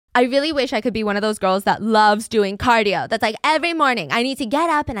I really wish I could be one of those girls that loves doing cardio. That's like every morning I need to get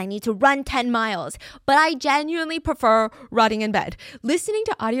up and I need to run 10 miles. But I genuinely prefer running in bed. Listening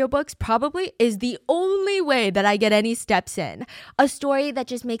to audiobooks probably is the only way that I get any steps in. A story that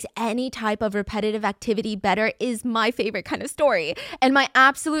just makes any type of repetitive activity better is my favorite kind of story. And my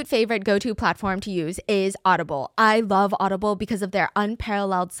absolute favorite go-to platform to use is Audible. I love Audible because of their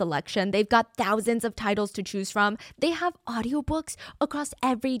unparalleled selection. They've got thousands of titles to choose from. They have audiobooks across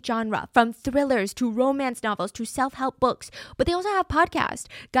every genre, from thrillers to romance novels to self-help books. But they also have podcasts,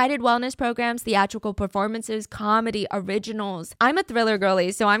 guided wellness programs, theatrical performances, comedy, originals. I'm a thriller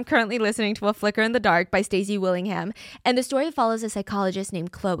girly, so I'm currently listening to A Flicker in the Dark by Stacey Willingham. And the story follows a psychologist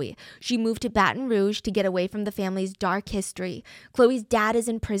named Chloe. She moved to Baton Rouge to get away from the family's dark history. Chloe's dad is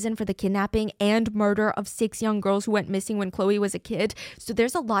in prison for the kidnapping and murder of 6 young girls who went missing when Chloe was a kid. So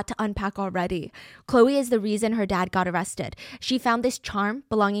there's a lot to unpack already. Chloe is the reason her dad got arrested. She found this charm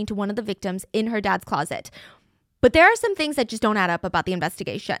belonging to one of the victims in her dad's closet. But there are some things that just don't add up about the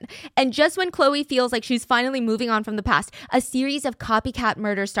investigation. And just when Chloe feels like she's finally moving on from the past, a series of copycat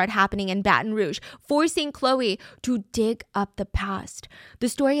murders start happening in Baton Rouge, forcing Chloe to dig up the past. The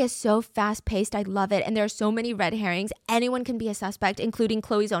story is so fast-paced, I love it, and there are so many red herrings. Anyone can be a suspect, including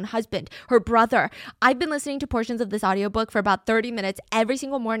Chloe's own husband, her brother. I've been listening to portions of this audiobook for about 30 minutes every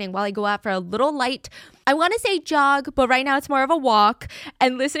single morning while I go out for a little light, I want to say jog, but right now it's more of a walk.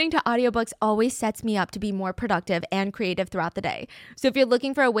 And listening to audiobooks always sets me up to be more productive and creative throughout the day. So if you're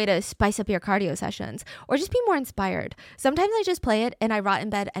looking for a way to spice up your cardio sessions or just be more inspired, sometimes I just play it and I rot in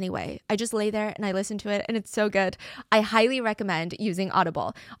bed anyway. I just lay there and I listen to it and it's so good. I highly recommend using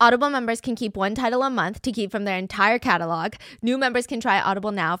Audible. Audible members can keep one title a month to keep from their entire catalog. New members can try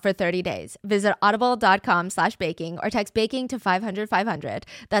Audible now for 30 days. Visit audible.com/baking or text baking to 500-500.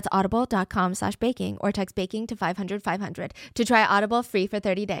 That's audible.com/baking or text baking to 500-500 to try Audible free for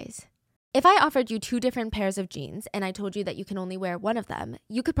 30 days. If I offered you 2 different pairs of jeans and I told you that you can only wear one of them,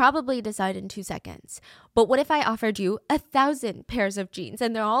 you could probably decide in 2 seconds. But what if I offered you 1,000 pairs of jeans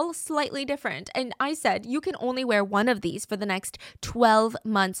and they're all slightly different? And I said, you can only wear one of these for the next 12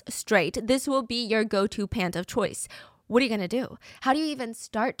 months straight. This will be your go-to pant of choice. What are you going to do? How do you even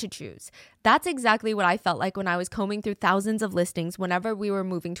start to choose? That's exactly what I felt like when I was combing through thousands of listings whenever we were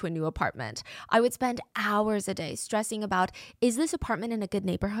moving to a new apartment. I would spend hours a day stressing about, is this apartment in a good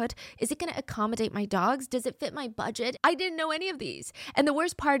neighborhood? Is it going to accommodate my dogs? Does it fit my budget? I didn't know any of these. And the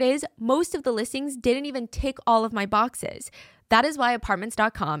worst part is, most of the listings didn't even tick all of my boxes. That is why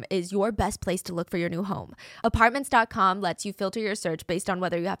Apartments.com is your best place to look for your new home. Apartments.com lets you filter your search based on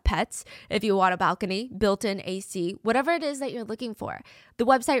whether you have pets, if you want a balcony, built-in AC, whatever it is that you're looking for. The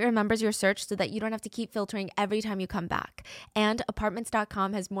website remembers your search so that you don't have to keep filtering every time you come back. And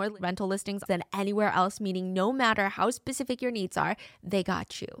Apartments.com has more rental listings than anywhere else, meaning no matter how specific your needs are, they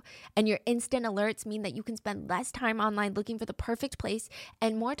got you. And your instant alerts mean that you can spend less time online looking for the perfect place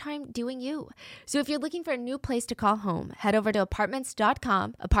and more time doing you. So if you're looking for a new place to call home, head over to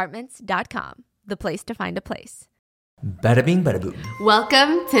Apartments.com, the place to find a place. Bada bing, bada boom.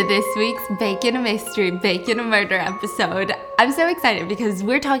 Welcome to this week's Bacon a Mystery, Bacon a Murder episode. I'm so excited because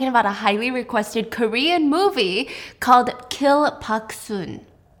we're talking about a highly requested Korean movie called Kill Pak-sun.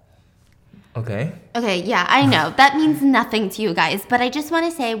 Okay, yeah, I know. That means nothing to you guys, but I just want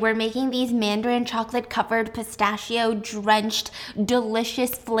to say we're making these Mandarin chocolate-covered, pistachio-drenched,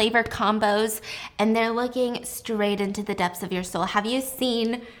 delicious flavor combos, and they're looking straight into the depths of your soul. Have you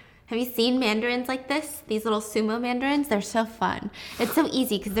seen mandarins like this? These little sumo mandarins? They're so fun. It's so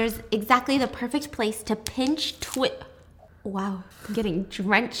easy because there's exactly the perfect place to pinch, Wow, I'm getting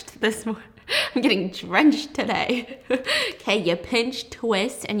drenched this morning. I'm getting drenched today. Okay, you pinch,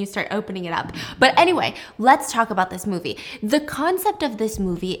 twist, and you start opening it up. But anyway, let's talk about this movie. The concept of this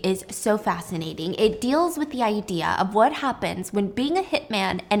movie is so fascinating. It deals with the idea of what happens when being a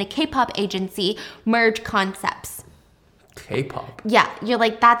hitman and a K-pop agency merge concepts. K-pop. Yeah, you're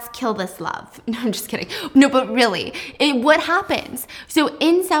like, that's Kill This Love. No, I'm just kidding. No, but really, what happens? So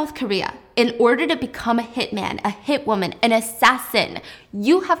in South Korea, in order to become a hitman, a hitwoman, an assassin,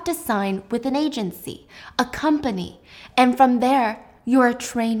 you have to sign with an agency, a company. And from there, you're a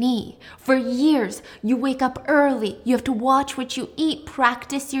trainee. For years, you wake up early. You have to watch what you eat,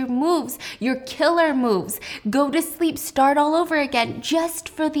 practice your moves, your killer moves, go to sleep, start all over again, just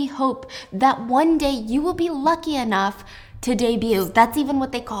for the hope that one day you will be lucky enough to debut. That's even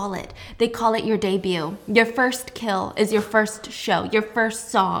what they call it. They call it your debut. Your first kill is your first show, your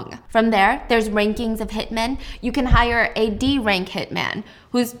first song. From there, there's rankings of hitmen. You can hire a D-rank hitman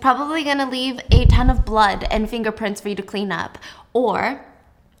who's probably gonna leave a ton of blood and fingerprints for you to clean up. Or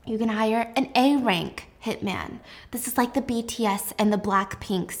you can hire an A-rank hitman. This is like the BTS and the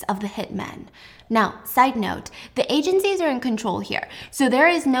Blackpinks of the hitmen. Now, side note, the agencies are in control here. So there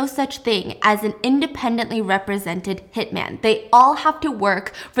is no such thing as an independently represented hitman. They all have to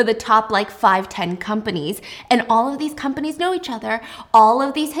work for the top like 5-10 companies. And all of these companies know each other. All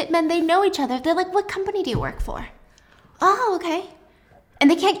of these hitmen, they know each other. They're like, what company do you work for? Oh, okay.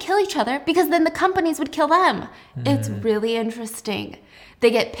 And they can't kill each other because then the companies would kill them. It's really interesting. They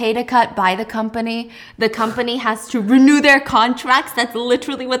get paid a cut by the company. The company has to renew their contracts. That's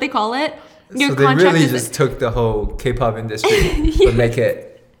literally what they call it. So they really just took the whole K-pop industry but make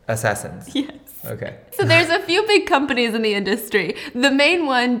it assassins. Yes. Okay. So there's a few big companies in the industry. The main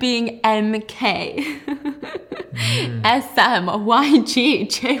one being MK. SM, YG,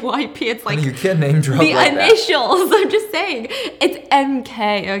 JYP. It's like you can't name drop the like initials. That. I'm just saying. It's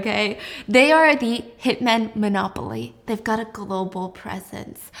MK, okay? They are the hitman monopoly. They've got a global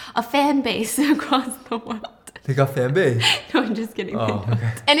presence, a fan base across the world. They got fan base. No, I'm just kidding. Oh,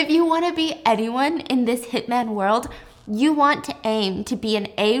 okay. And if you want to be anyone in this hitman world, you want to aim to be an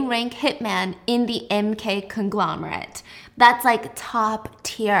A-rank hitman in the MK conglomerate. That's like top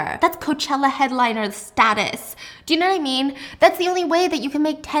tier. That's Coachella headliner status. Do you know what I mean? That's the only way that you can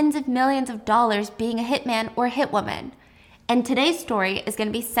make tens of millions of dollars being a hitman or hitwoman. And today's story is going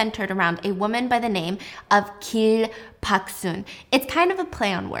to be centered around a woman by the name of Kil Pak-sun. It's kind of a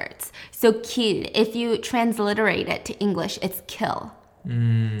play on words. So Kil, if you transliterate it to English, it's kill.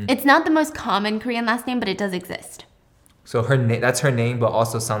 It's not the most common Korean last name, but it does exist. So that's her name, but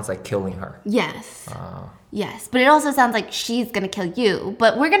also sounds like killing her. Yes. Yes, but it also sounds like she's going to kill you.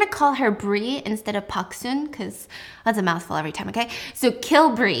 But we're going to call her Brie instead of Pak-sun because that's a mouthful every time, okay? So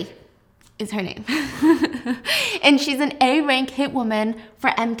Kil Brie is her name. And she's an A-rank hit woman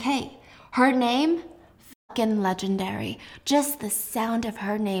for MK. Her name, fucking legendary. Just the sound of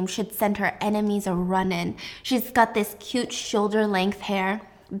her name should send her enemies a-running. She's got this cute shoulder-length hair,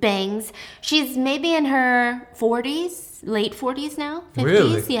 bangs. She's maybe in her 40s, late 40s now, 50s.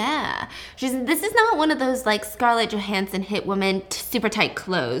 Really? Yeah. This is not one of those like Scarlett Johansson hit woman, super tight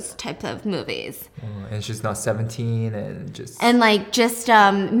clothes type of movies. And she's not 17 and just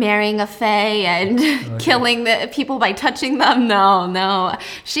marrying a fae and killing the people by touching them. No.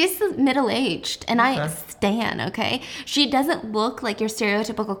 She's middle-aged and I stan, okay? She doesn't look like your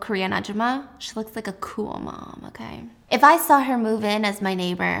stereotypical Korean ajumma. She looks like a cool mom, okay? If I saw her move in as my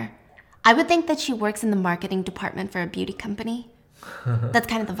neighbor, I would think that she works in the marketing department for a beauty company. That's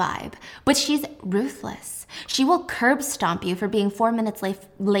kind of the vibe. But she's ruthless. She will curb stomp you for being 4 minutes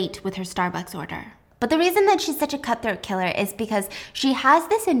late with her Starbucks order. But the reason that she's such a cutthroat killer is because she has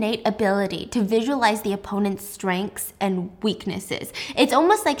this innate ability to visualize the opponent's strengths and weaknesses. It's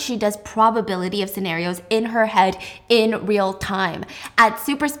almost like she does probability of scenarios in her head in real time at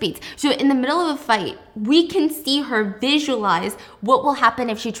super speeds. So in the middle of a fight, we can see her visualize what will happen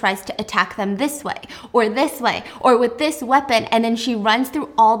if she tries to attack them this way, or with this weapon, and then she runs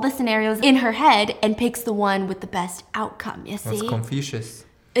through all the scenarios in her head and picks the one with the best outcome, you see? That's Confucius.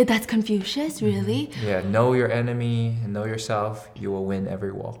 That's Confucius, really? Yeah, know your enemy, know yourself, you will win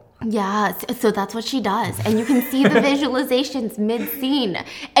every war. Yeah, so that's what she does. And you can see the visualizations mid-scene.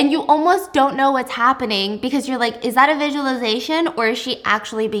 And you almost don't know what's happening because you're like, is that a visualization or is she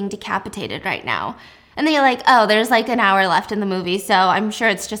actually being decapitated right now? And then you're like, oh, there's like an hour left in the movie, so I'm sure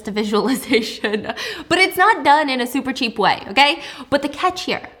it's just a visualization. But it's not done in a super cheap way, okay? But the catch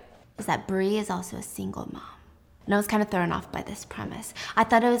here is that Brie is also a single mom. And I was kind of thrown off by this premise. I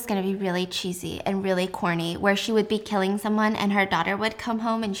thought it was going to be really cheesy and really corny, where she would be killing someone and her daughter would come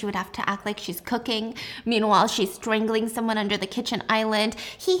home and she would have to act like she's cooking. Meanwhile, she's strangling someone under the kitchen island.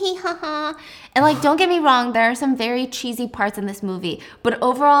 Hee hee ha ha. And like, don't get me wrong, there are some very cheesy parts in this movie. But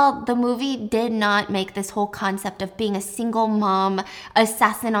overall, the movie did not make this whole concept of being a single mom,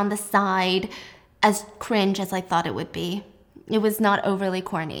 assassin on the side, as cringe as I thought it would be. It was not overly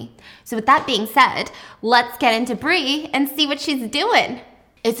corny. So with that being said, let's get into Brie and see what she's doing.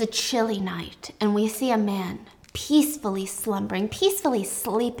 It's a chilly night, and we see a man peacefully slumbering, peacefully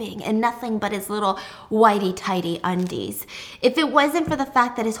sleeping in nothing but his little whitey-tighty undies. If it wasn't for the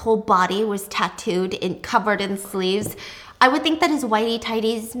fact that his whole body was tattooed and covered in sleeves, I would think that his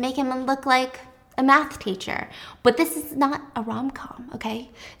whitey-tighties make him look like a math teacher. But this is not a rom-com, okay?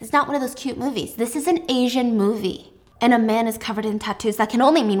 It's not one of those cute movies. This is an Asian movie. And a man is covered in tattoos, that can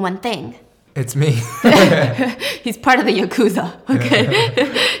only mean one thing. It's me. He's part of the Yakuza,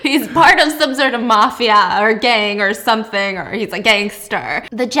 okay? He's part of some sort of mafia or gang or something, or he's a gangster.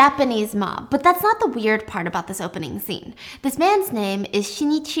 The Japanese mob. But that's not the weird part about this opening scene. This man's name is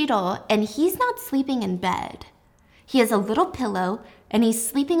Shinichiro, and he's not sleeping in bed. He has a little pillow and he's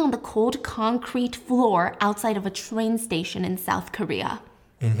sleeping on the cold concrete floor outside of a train station in South Korea.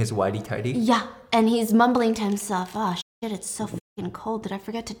 In his whitey-tighty? Yeah, and he's mumbling to himself, oh shit, it's so fucking cold. Did I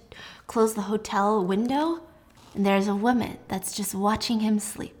forget to close the hotel window? And there's a woman that's just watching him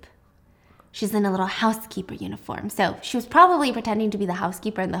sleep. She's in a little housekeeper uniform, so she was probably pretending to be the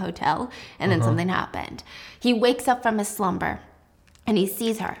housekeeper in the hotel, and then something happened. He wakes up from his slumber, and he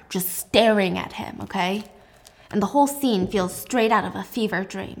sees her just staring at him, okay? And the whole scene feels straight out of a fever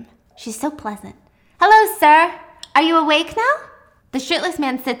dream. She's so pleasant. Hello, sir. Are you awake now? The shirtless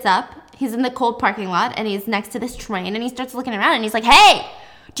man sits up. He's in the cold parking lot, and he's next to this train, and he starts looking around, and he's like, hey,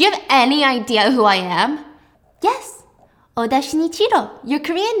 do you have any idea who I am? Yes. Oda Shinichiro. Your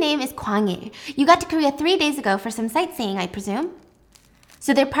Korean name is Kwang-il. You got to Korea 3 days ago for some sightseeing, I presume.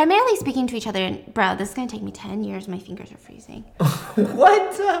 So they're primarily speaking to each other, and bro, this is gonna take me 10 years. My fingers are freezing.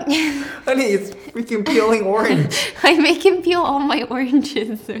 What? Honey, it's freaking peeling orange. I make him peel all my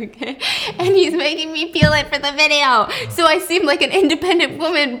oranges, okay? And he's making me peel it for the video. So I seem like an independent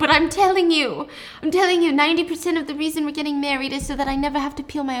woman, but I'm telling you, 90% of the reason we're getting married is so that I never have to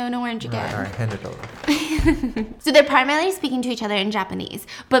peel my own orange again. All right, hand it over. So they're primarily speaking to each other in Japanese,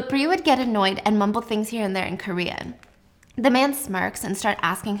 but Brie would get annoyed and mumble things here and there in Korean. The man smirks and starts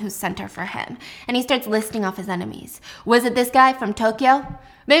asking who sent her for him, and he starts listing off his enemies. Was it this guy from Tokyo?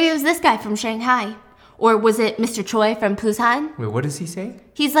 Maybe it was this guy from Shanghai. Or was it Mr. Choi from Busan? Wait, what does he say?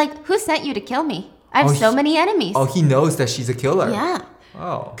 He's like, who sent you to kill me? I have so many enemies. Oh, he knows that she's a killer. Yeah.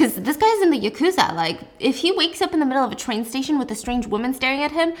 Oh. Because this guy's in the Yakuza. Like, if he wakes up in the middle of a train station with a strange woman staring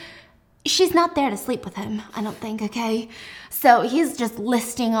at him, she's not there to sleep with him, I don't think, okay? So he's just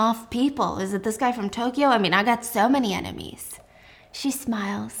listing off people. Is it this guy from Tokyo? I mean, I got so many enemies. She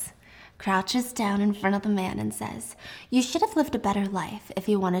smiles, crouches down in front of the man and says, you should have lived a better life if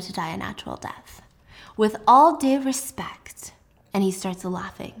you wanted to die a natural death. With all due respect. And he starts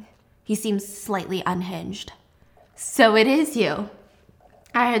laughing. He seems slightly unhinged. So it is you.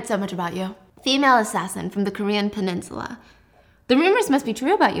 I heard so much about you. Female assassin from the Korean peninsula. The rumors must be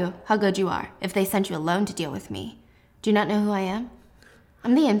true about you, how good you are, if they sent you alone to deal with me. Do you not know who I am?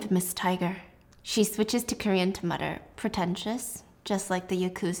 I'm the infamous tiger. She switches to Korean to mutter, pretentious, just like the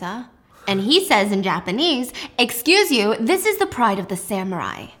Yakuza. And he says in Japanese, excuse you, this is the pride of the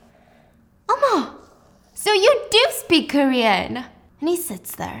samurai. Omo, so you do speak Korean. And he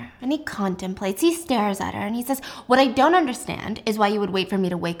sits there, and he contemplates, he stares at her, and he says, what I don't understand is why you would wait for me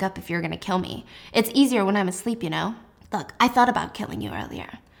to wake up if you're gonna kill me. It's easier when I'm asleep, you know? Look, I thought about killing you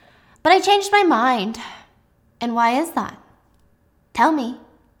earlier, but I changed my mind. And why is that? Tell me.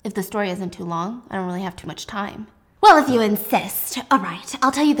 If the story isn't too long, I don't really have too much time. Well, if you insist. All right,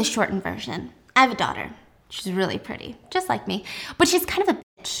 I'll tell you the shortened version. I have a daughter. She's really pretty, just like me, but she's kind of a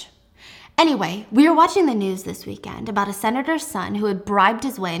bitch. Anyway, we were watching the news this weekend about a senator's son who had bribed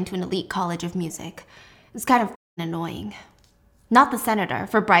his way into an elite college of music. It was kind of annoying. Not the senator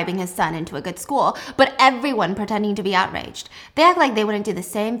for bribing his son into a good school, but everyone pretending to be outraged. They act like they wouldn't do the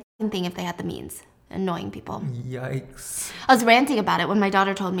same thing if they had the means. Annoying people. Yikes. I was ranting about it when my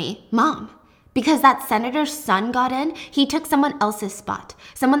daughter told me, Mom, because that senator's son got in, he took someone else's spot,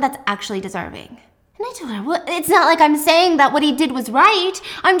 someone that's actually deserving. And I told her, well, it's not like I'm saying that what he did was right.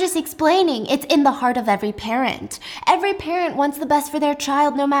 I'm just explaining it's in the heart of every parent. Every parent wants the best for their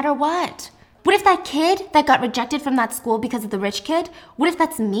child no matter what. What if that kid that got rejected from that school because of the rich kid, what if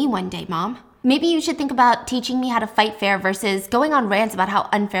that's me one day, Mom? Maybe you should think about teaching me how to fight fair versus going on rants about how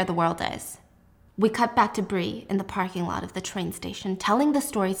unfair the world is. We cut back to Bree in the parking lot of the train station, telling the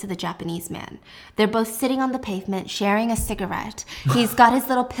story to the Japanese man. They're both sitting on the pavement, sharing a cigarette. He's got his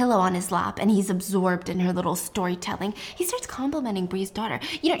little pillow on his lap, and he's absorbed in her little storytelling. He starts complimenting Bree's daughter.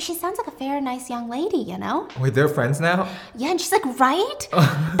 You know, she sounds like a fair, nice young lady, you know? Wait, they're friends now? Yeah, and she's like, right?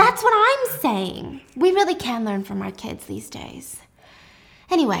 That's what I'm saying. We really can learn from our kids these days.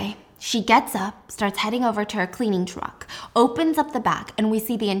 Anyway, she gets up, starts heading over to her cleaning truck, opens up the back, and we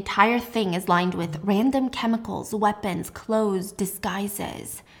see the entire thing is lined with random chemicals, weapons, clothes,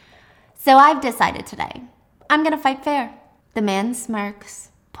 disguises. So I've decided today, I'm gonna fight fair. The man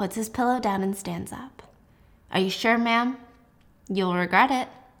smirks, puts his pillow down, and stands up. Are you sure, ma'am? You'll regret it.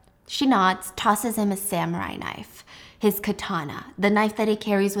 She nods, tosses him a samurai knife, his katana, the knife that he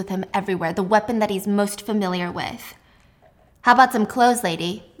carries with him everywhere, the weapon that he's most familiar with. How about some clothes,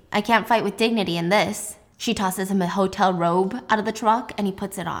 lady? I can't fight with dignity in this. She tosses him a hotel robe out of the truck, and he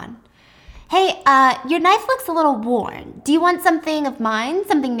puts it on. Hey, your knife looks a little worn. Do you want something of mine?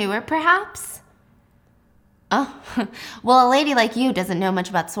 Something newer, perhaps? Oh, well, a lady like you doesn't know much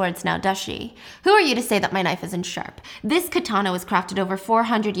about swords now, does she? Who are you to say that my knife isn't sharp? This katana was crafted over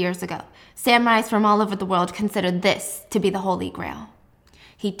 400 years ago. Samurais from all over the world considered this to be the holy grail.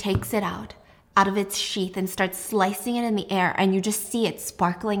 He takes it out of its sheath and starts slicing it in the air, and you just see it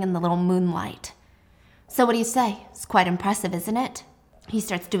sparkling in the little moonlight. So what do you say? It's quite impressive, isn't it? He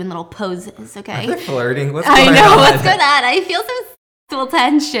starts doing little poses, okay? They're flirting. What's going on? I know, what's going on? I feel some sexual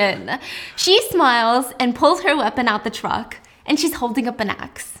tension. She smiles and pulls her weapon out the truck, and she's holding up an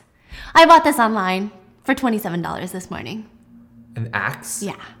axe. I bought this online for $27 this morning. An axe?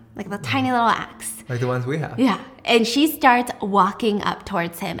 Yeah, like the tiny little axe. Like the ones we have. Yeah, and she starts walking up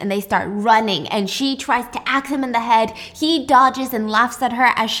towards him, and they start running, and she tries to axe him in the head. He dodges and laughs at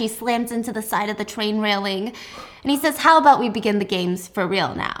her as she slams into the side of the train railing. And he says, how about we begin the games for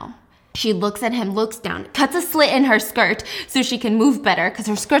real now? She looks at him, looks down, cuts a slit in her skirt so she can move better because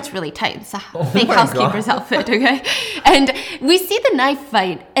her skirt's really tight. It's a fake housekeeper's outfit, okay? And we see the knife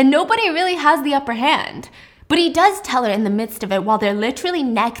fight, and nobody really has the upper hand. But he does tell her in the midst of it, while they're literally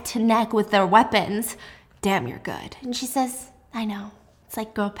neck to neck with their weapons, damn, you're good. And she says, I know. It's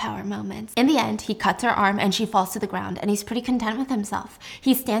like girl power moments. In the end, he cuts her arm and she falls to the ground, and he's pretty content with himself.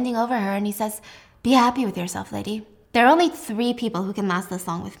 He's standing over her and he says, be happy with yourself, lady. There are only 3 people who can last this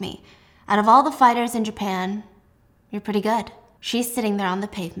long with me. Out of all the fighters in Japan, you're pretty good. She's sitting there on the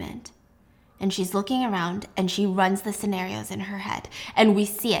pavement, and she's looking around, and she runs the scenarios in her head. And we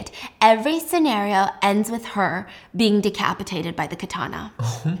see it. Every scenario ends with her being decapitated by the katana.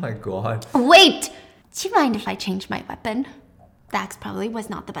 Oh my god. Wait! Do you mind if I change my weapon? The axe probably was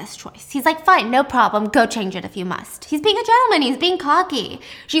not the best choice. He's like, fine, no problem. Go change it if you must. He's being a gentleman. He's being cocky.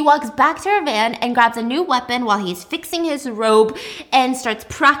 She walks back to her van and grabs a new weapon while he's fixing his robe and starts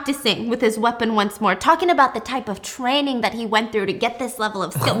practicing with his weapon once more, talking about the type of training that he went through to get this level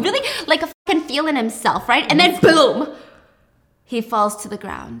of skill. Really like a fucking feeling himself, right? And then boom! He falls to the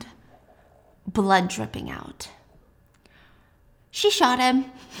ground, blood dripping out. She shot him.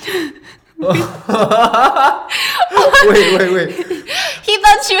 Wait. He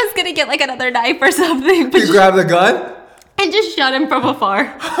thought she was gonna get like another knife or something. But you grabbed the gun? And just shot him from afar.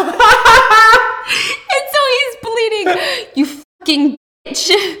 And so he's bleeding. You fucking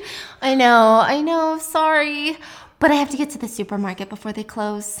bitch. I know, sorry. But I have to get to the supermarket before they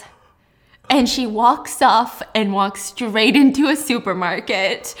close. And she walks off and walks straight into a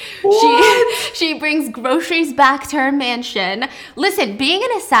supermarket. She brings groceries back to her mansion. Listen, being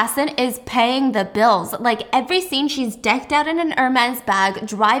an assassin is paying the bills. Like every scene, she's decked out in an Hermes bag,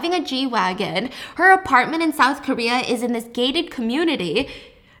 driving a G-Wagon. Her apartment in South Korea is in this gated community.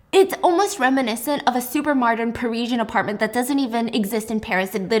 It's almost reminiscent of a super modern Parisian apartment that doesn't even exist in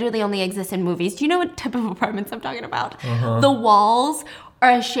Paris. It literally only exists in movies. Do you know what type of apartments I'm talking about? The walls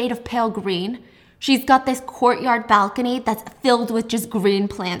are a shade of pale green. She's got this courtyard balcony that's filled with just green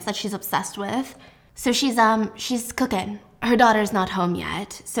plants that she's obsessed with. So she's cooking. Her daughter's not home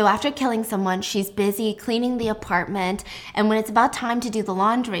yet. So after killing someone, she's busy cleaning the apartment. And when it's about time to do the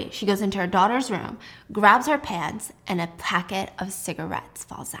laundry, she goes into her daughter's room, grabs her pants, and a packet of cigarettes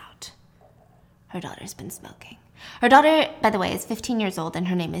falls out. Her daughter's been smoking. Her daughter, by the way, is 15 years old, and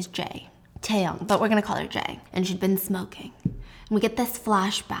her name is Jay. Taeyong, but we're gonna call her Jay. And she'd been smoking. And we get this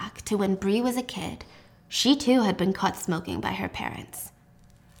flashback to when Bree was a kid. She too had been caught smoking by her parents.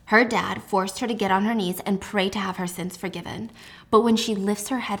 Her dad forced her to get on her knees and pray to have her sins forgiven. But when she lifts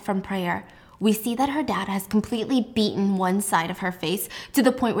her head from prayer, we see that her dad has completely beaten one side of her face to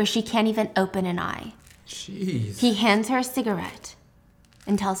the point where she can't even open an eye. Jeez. He hands her a cigarette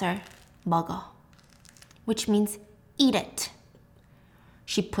and tells her, "Bogo," which means eat it.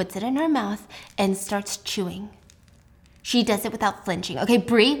 She puts it in her mouth and starts chewing. She does it without flinching. Okay,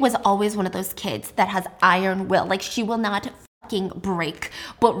 Bree was always one of those kids that has iron will. Like, she will not fucking break.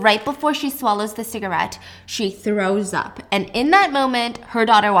 But right before she swallows the cigarette, she throws up. And in that moment, her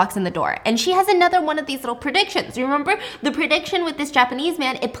daughter walks in the door. And she has another one of these little predictions. You remember the prediction with this Japanese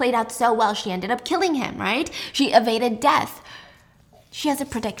man? It played out so well. She ended up killing him, right? She evaded death. She has a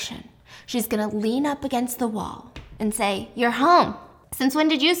prediction. She's gonna lean up against the wall and say, "You're home. Since when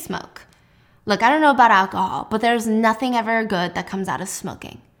did you smoke? Look, I don't know about alcohol, but there's nothing ever good that comes out of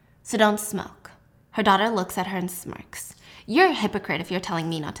smoking. So don't smoke." Her daughter looks at her and smirks. "You're a hypocrite if you're telling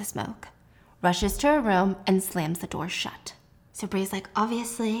me not to smoke." Rushes to her room and slams the door shut. So Bree's like,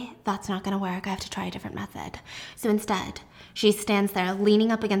 obviously, that's not gonna work. I have to try a different method. So instead, she stands there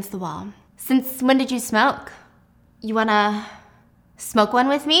leaning up against the wall. "Since when did you smoke? You wanna smoke one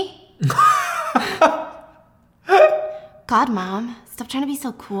with me?" God, Mom, stop trying to be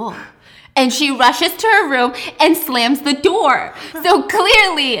so cool. And she rushes to her room and slams the door. So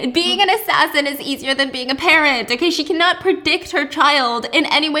clearly, being an assassin is easier than being a parent. Okay, she cannot predict her child in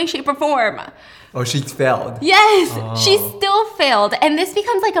any way, shape, or form. Oh, she failed. Yes, she still failed. And this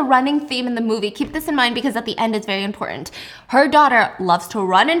becomes like a running theme in the movie. Keep this in mind because at the end it's very important. Her daughter loves to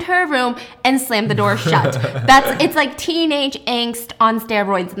run into her room and slam the door shut. It's like teenage angst on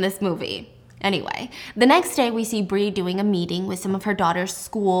steroids in this movie. Anyway, the next day we see Bree doing a meeting with some of her daughter's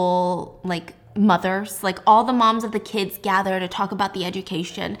school, mothers. All the moms of the kids gather to talk about the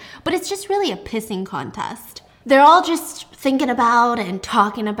education. But it's just really a pissing contest. They're all just thinking about and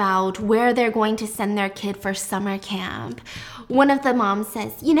talking about where they're going to send their kid for summer camp. One of the moms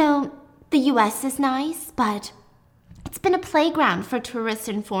says, the US is nice, but it's been a playground for tourists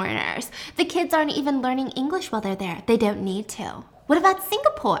and foreigners. The kids aren't even learning English while they're there. They don't need to. What about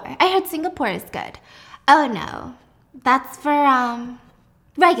Singapore? I heard Singapore is good. Oh no, that's for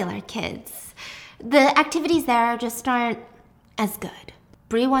regular kids. The activities there just aren't as good.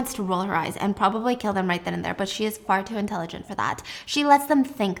 Bree wants to roll her eyes and probably kill them right then and there, but she is far too intelligent for that. She lets them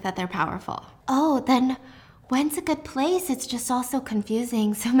think that they're powerful. Oh, then when's a good place? It's just all so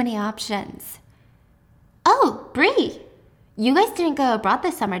confusing, so many options. Oh, Bree, you guys didn't go abroad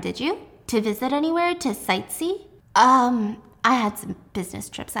this summer, did you? To visit anywhere, to sightsee? I had some business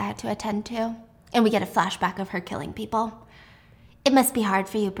trips I had to attend to, and we get a flashback of her killing people. It must be hard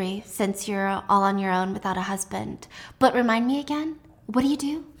for you, Bree, since you're all on your own without a husband. But remind me again, what do you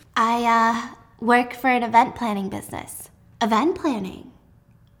do? I work for an event planning business. Event planning?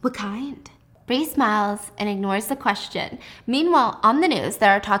 What kind? Bree smiles and ignores the question. Meanwhile, on the news,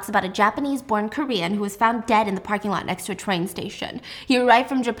 there are talks about a Japanese-born Korean who was found dead in the parking lot next to a train station. He arrived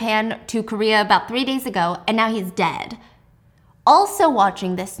from Japan to Korea about 3 days ago, and now he's dead. Also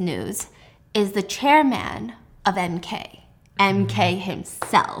watching this news is the chairman of MK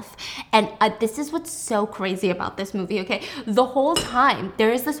himself. And this is what's so crazy about this movie, okay? The whole time,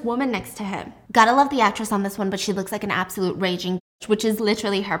 there is this woman next to him. Gotta love the actress on this one, but she looks like an absolute raging, which is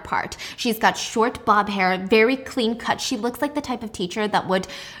literally her part. She's got short bob hair, very clean cut. She looks like the type of teacher that would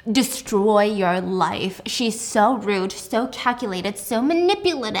destroy your life. She's so rude, so calculated, so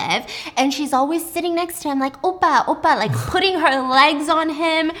manipulative, and she's always sitting next to him like, oppa, like putting her legs on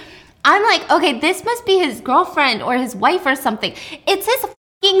him. I'm like, okay, this must be his girlfriend or his wife or something. It's his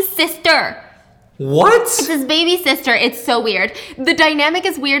fucking sister. What? It's his baby sister. It's so weird. The dynamic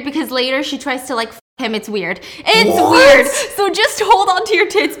is weird because later she tries to him. It's weird. It's weird. So just hold on to your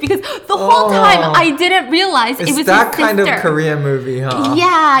tits because the whole time I didn't realize it was his sister. It's that kind of Korean movie, huh?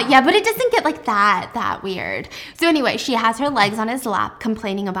 Yeah, but it doesn't get that weird. So anyway, she has her legs on his lap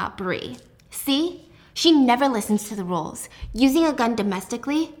complaining about Bree. See? She never listens to the rules. Using a gun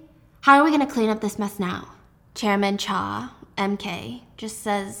domestically? How are we going to clean up this mess now? Chairman Cha, MK, just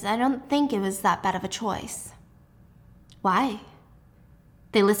says, I don't think it was that bad of a choice. Why?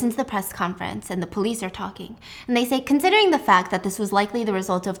 They listen to the press conference and the police are talking. And they say, considering the fact that this was likely the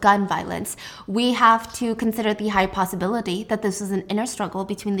result of gun violence, we have to consider the high possibility that this was an inner struggle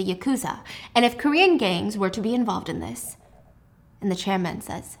between the Yakuza. And if Korean gangs were to be involved in this. And the chairman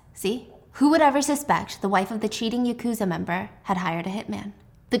says, see? Who would ever suspect the wife of the cheating Yakuza member had hired a hitman?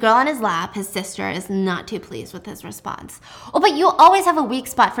 The girl on his lap, his sister, is not too pleased with his response. Oh, but you always have a weak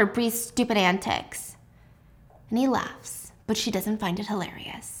spot for Bree's stupid antics. And he laughs, but she doesn't find it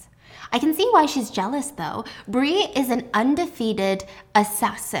hilarious. I can see why she's jealous, though. Bree is an undefeated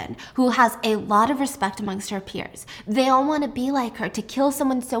assassin who has a lot of respect amongst her peers. They all want to be like her, to kill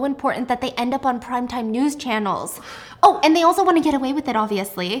someone so important that they end up on primetime news channels. Oh, and they also want to get away with it,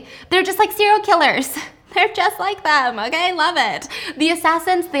 obviously. They're just like serial killers. They're just like them, okay? Love it. The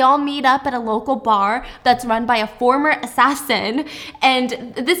assassins, they all meet up at a local bar that's run by a former assassin,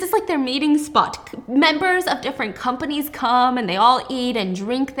 and this is like their meeting spot. Members of different companies come and they all eat and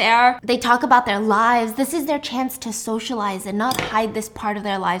drink there. They talk about their lives. This is their chance to socialize and not hide this part of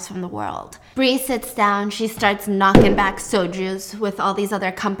their lives from the world. Bree sits down. She starts knocking back sojus with all these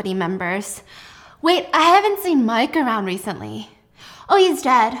other company members. Wait, I haven't seen Mike around recently. Oh, he's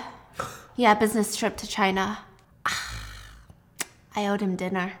dead. Yeah, business trip to China. I owed him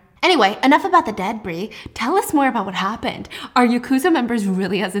dinner. Anyway, enough about the dead, Bree. Tell us more about what happened. Are Yakuza members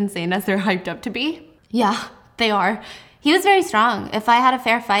really as insane as they're hyped up to be? Yeah, they are. He was very strong. If I had a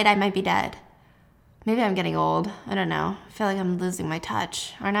fair fight, I might be dead. Maybe I'm getting old. I don't know. I feel like I'm losing my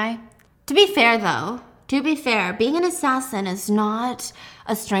touch, aren't I? To be fair, though, being an assassin is not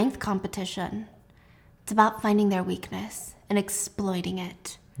a strength competition. It's about finding their weakness and exploiting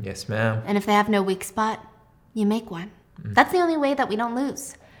it. Yes, ma'am. And if they have no weak spot, you make one. That's the only way that we don't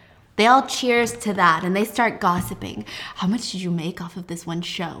lose. They all cheers to that and they start gossiping. How much did you make off of this one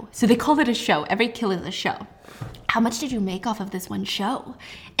show? So they call it a show. Every kill is a show. How much did you make off of this one show?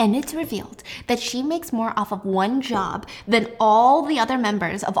 And it's revealed that she makes more off of one job than all the other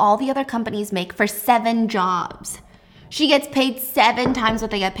members of all the other companies make for 7 jobs. She gets paid 7 times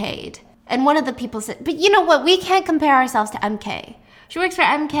what they get paid. And one of the people said, but you know what? We can't compare ourselves to MK. She works for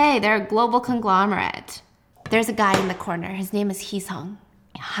MK. They're a global conglomerate. There's a guy in the corner. His name is Hisung.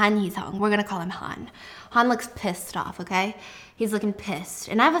 Han Hisung. We're going to call him Han. Han looks pissed off, okay? He's looking pissed.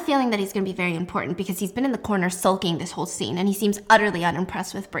 And I have a feeling that he's going to be very important because he's been in the corner sulking this whole scene and he seems utterly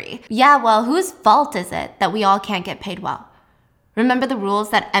unimpressed with Bree. Yeah, well, whose fault is it that we all can't get paid well? Remember the rules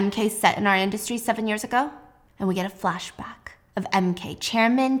that MK set in our industry 7 years ago? And we get a flashback of MK,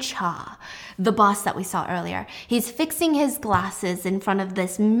 Chairman Cha, the boss that we saw earlier. He's fixing his glasses in front of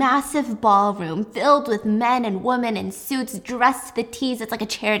this massive ballroom filled with men and women in suits dressed to the T's. It's like a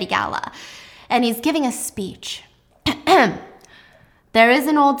charity gala. And he's giving a speech. There is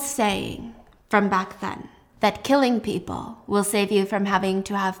an old saying from back then that killing people will save you from having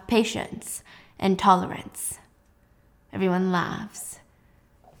to have patience and tolerance. Everyone laughs.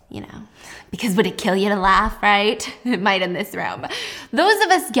 You know, because would it kill you to laugh, right? It might in this room. Those of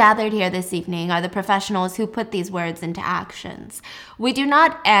us gathered here this evening are the professionals who put these words into actions. We do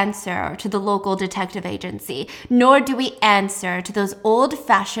not answer to the local detective agency, nor do we answer to those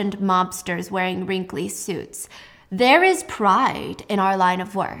old-fashioned mobsters wearing wrinkly suits. There is pride in our line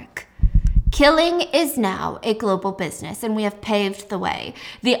of work. Killing is now a global business, and we have paved the way.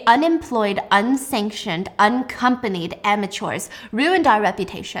 The unemployed, unsanctioned, unaccompanied amateurs ruined our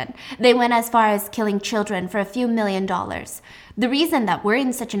reputation. They went as far as killing children for a few $1 million. The reason that we're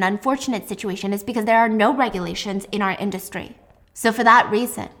in such an unfortunate situation is because there are no regulations in our industry. So for that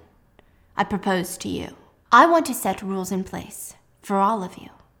reason, I propose to you. I want to set rules in place for all of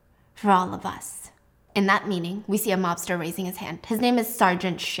you, for all of us. In that meeting, we see a mobster raising his hand. His name is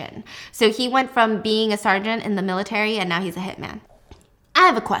Sergeant Shin. So he went from being a sergeant in the military and now he's a hitman. I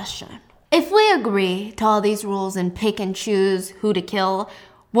have a question. If we agree to all these rules and pick and choose who to kill,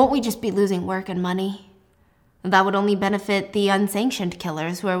 won't we just be losing work and money? That would only benefit the unsanctioned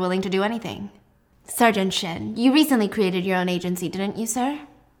killers who are willing to do anything. Sergeant Shin, you recently created your own agency, didn't you, sir?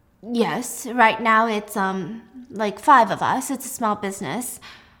 Yes, right now it's like 5 of us. It's a small business,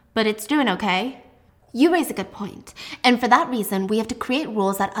 but it's doing okay. You raise a good point. And for that reason, we have to create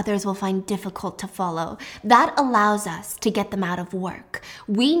rules that others will find difficult to follow. That allows us to get them out of work.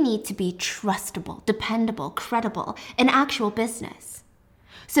 We need to be trustable, dependable, credible, an actual business.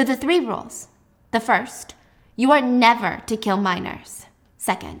 So the 3 rules. The first, you are never to kill minors.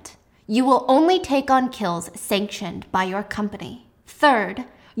 Second, you will only take on kills sanctioned by your company. Third,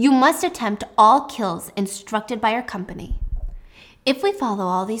 you must attempt all kills instructed by your company. If we follow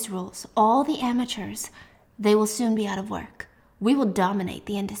all these rules, all the amateurs, they will soon be out of work. We will dominate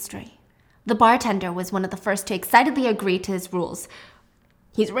the industry. The bartender was one of the first to excitedly agree to his rules.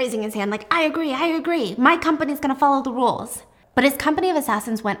 He's raising his hand like, I agree. My company's gonna follow the rules. But his company of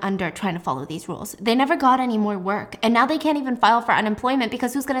assassins went under trying to follow these rules. They never got any more work, and now they can't even file for unemployment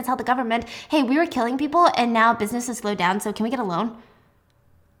because who's gonna tell the government, hey, we were killing people and now business has slowed down, so can we get a loan?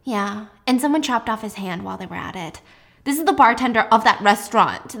 Yeah, and someone chopped off his hand while they were at it. This is the bartender of that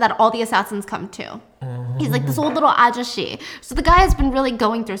restaurant that all the assassins come to. He's like this old little ajashi. So the guy has been really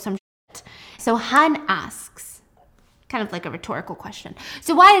going through some shit. So Han asks, kind of like a rhetorical question,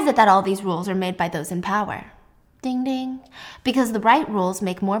 so why is it that all these rules are made by those in power? Ding ding. Because the right rules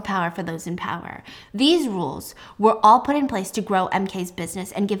make more power for those in power. These rules were all put in place to grow MK's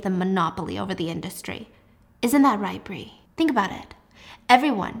business and give them monopoly over the industry. Isn't that right, Bree? Think about it.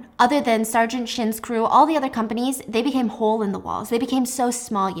 Everyone, other than Sergeant Shin's crew, all the other companies, they became hole in the walls. They became so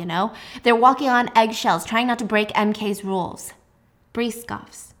small, you know? They're walking on eggshells, trying not to break MK's rules. Bree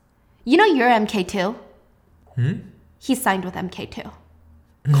scoffs. You know you're MK too? He signed with MK too.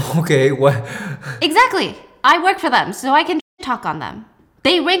 Okay, what? Exactly. I work for them, so I can talk on them.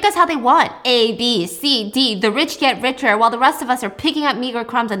 They rank us how they want. A, B, C, D. The rich get richer, while the rest of us are picking up meager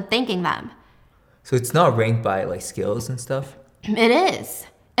crumbs and thanking them. So it's not ranked by like skills and stuff? It is.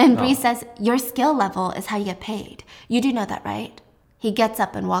 And Bree says, your skill level is how you get paid. You do know that, right? He gets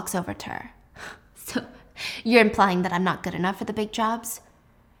up and walks over to her. So you're implying that I'm not good enough for the big jobs?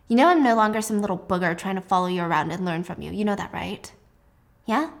 You know I'm no longer some little booger trying to follow you around and learn from you. You know that, right?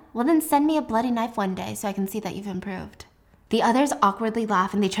 Yeah? Well then send me a bloody knife one day so I can see that you've improved. The others awkwardly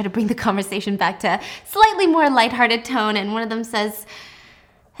laugh and they try to bring the conversation back to a slightly more lighthearted tone, and one of them says,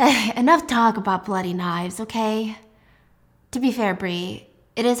 enough talk about bloody knives, okay? To be fair, Bree,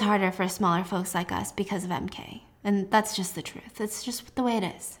 it is harder for smaller folks like us because of MK. And that's just the truth. It's just the way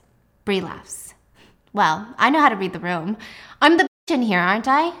it is. Bree laughs. Well, I know how to read the room. I'm the bitch in here, aren't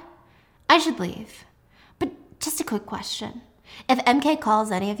I? I should leave. But just a quick question. If MK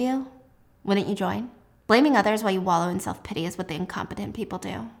calls any of you, wouldn't you join? Blaming others while you wallow in self-pity is what the incompetent people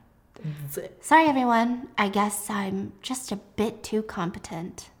do. Sorry, everyone. I guess I'm just a bit too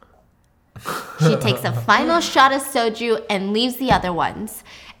competent. She takes a final shot of soju and leaves the other ones.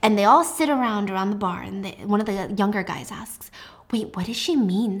 And they all sit around the bar, and one of the younger guys asks, wait, what does she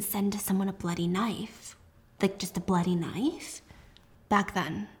mean, send someone a bloody knife? Like, just a bloody knife? Back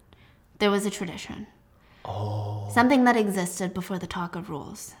then, there was a tradition. Oh. Something that existed before the talk of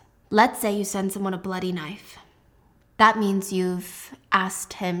rules. Let's say you send someone a bloody knife. That means you've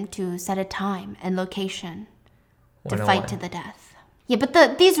asked him to set a time and location to fight to the death. Yeah,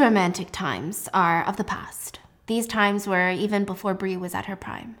 but these romantic times are of the past. These times were even before Bree was at her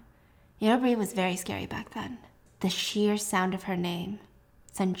prime. You know, Bree was very scary back then. The sheer sound of her name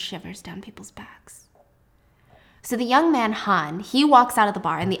sent shivers down people's backs. So the young man, Han, he walks out of the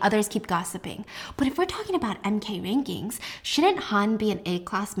bar and the others keep gossiping. But if we're talking about MK rankings, shouldn't Han be an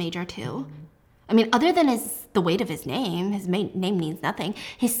A-class major too? I mean, other than the weight of his name name means nothing.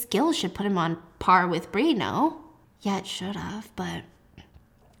 His skills should put him on par with Bree, no? Yeah, it should have, but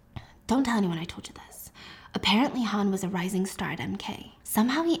don't tell anyone I told you this. Apparently, Han was a rising star at MK.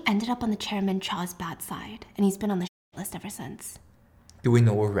 Somehow he ended up on the Chairman Chaw's bad side, and he's been on the list ever since. Do we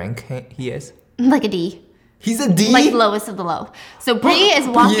know what rank he is? Like a D. He's a D? Like lowest of the low. So Bree is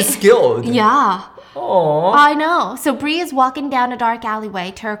walking... He's skilled. Yeah. Aww. I know. So Bree is walking down a dark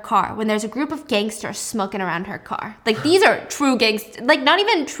alleyway to her car when there's a group of gangsters smoking around her car. Like, these are true gangsters. Like, not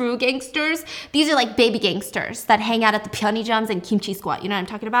even true gangsters. These are like baby gangsters that hang out at the Pyeonijams and Kimchi Squat. You know what I'm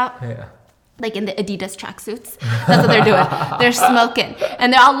talking about? Yeah. Like in the Adidas tracksuits. That's what they're doing. They're smoking.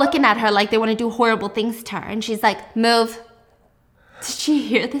 And they're all looking at her like they want to do horrible things to her. And she's like, move. Did you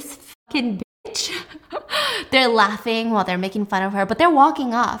hear this fucking bitch? They're laughing while they're making fun of her, but they're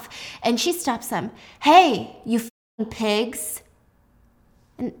walking off. And she stops them. Hey, you fucking pigs.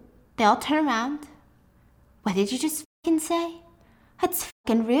 And they all turn around. What did you just fucking say? That's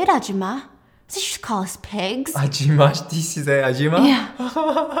fucking rude, Ajima. So you should call us pigs. Ajima? Did you say Ajima?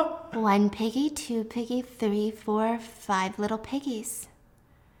 Yeah. 1 piggy, 2 piggy, 3, 4, 5 little piggies.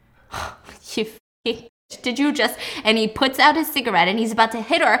 You fucking... Did you just... And he puts out his cigarette and he's about to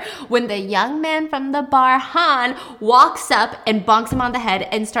hit her when the young man from the bar, Han, walks up and bonks him on the head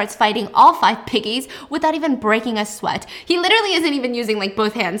and starts fighting all 5 piggies without even breaking a sweat. He literally isn't even using like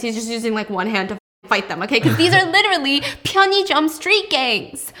both hands. He's just using like one hand to fight them, okay? Because these are literally Pyeonijam street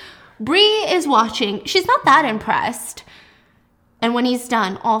gangs. Bree is watching. She's not that impressed. And when he's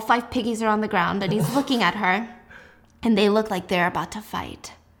done, all 5 piggies are on the ground and he's looking at her and they look like they're about to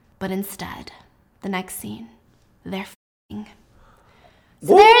fight. But instead... the next scene, they're f***ing.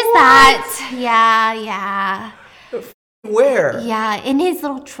 So there's that. Yeah. Where? Yeah, in his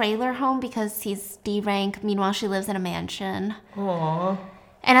little trailer home because he's D rank. Meanwhile, she lives in a mansion. Aww.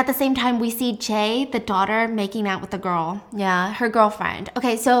 And at the same time, we see Jae, the daughter, making out with the girl. Yeah, her girlfriend.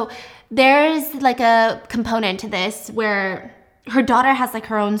 Okay, so there's like a component to this where... her daughter has like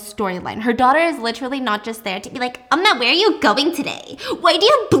her own storyline. Her daughter is literally not just there to be like, Amma, where are you going today? Why do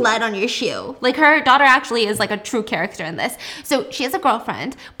you have blood on your shoe? Like, her daughter actually is like a true character in this. So she has a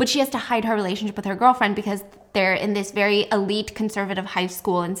girlfriend, but she has to hide her relationship with her girlfriend because they're in this very elite conservative high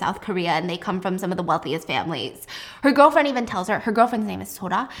school in South Korea and they come from some of the wealthiest families. Her girlfriend even tells her, her girlfriend's name is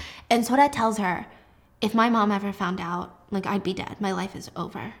Sora, and Sora tells her, if my mom ever found out, like, I'd be dead. My life is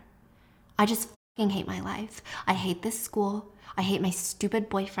over. I just fucking hate my life. I hate this school. I hate my stupid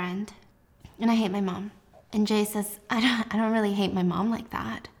boyfriend, and I hate my mom. And Jae says, I don't really hate my mom like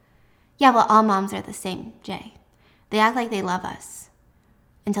that. Yeah, well, all moms are the same, Jae. They act like they love us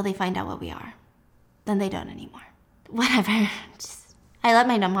until they find out what we are. Then they don't anymore. Whatever. I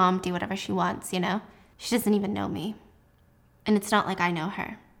let my mom do whatever she wants, you know? She doesn't even know me. And it's not like I know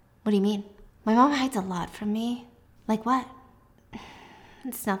her. What do you mean? My mom hides a lot from me. Like what?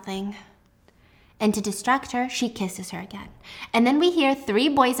 It's nothing. And to distract her, she kisses her again. And then we hear 3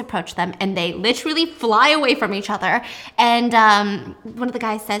 boys approach them, and they literally fly away from each other. And one of the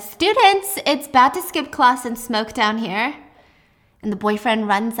guys says, students, it's bad to skip class and smoke down here. And the boyfriend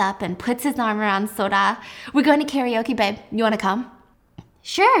runs up and puts his arm around Sora. We're going to karaoke, babe. You want to come?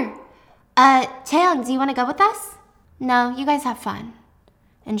 Sure. Taeyong, do you want to go with us? No, you guys have fun.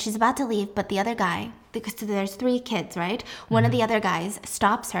 And she's about to leave, but the other guy, because there's 3 kids, right? One of the other guys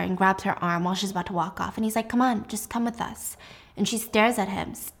stops her and grabs her arm while she's about to walk off. And he's like, come on, just come with us. And she stares at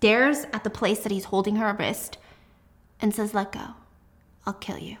him, stares at the place that he's holding her wrist, and says, let go. I'll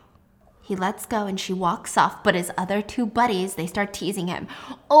kill you. He lets go and she walks off, but his other two buddies, they start teasing him.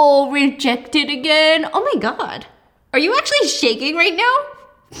 Oh, rejected again. Oh my God. Are you actually shaking right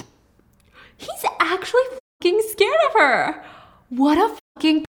now? He's actually fucking scared of her. What a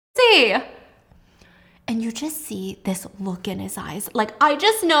fucking pussy. And you just see this look in his eyes. Like, I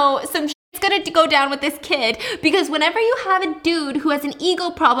just know some shit's gonna go down with this kid, because whenever you have a dude who has an ego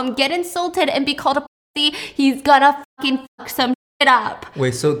problem get insulted and be called a pussy, he's gonna fucking fuck some shit up.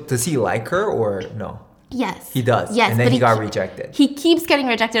 Wait, so does he like her or no? Yes. He does. Yes, and then but he got rejected. He keeps getting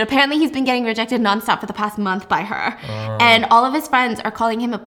rejected. Apparently, he's been getting rejected nonstop for the past month by her. And all of his friends are calling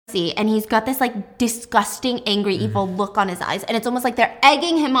him a pussy. And he's got this like disgusting, angry, evil look on his eyes. And it's almost like they're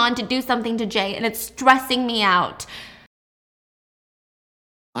egging him on to do something to Jay. And it's stressing me out.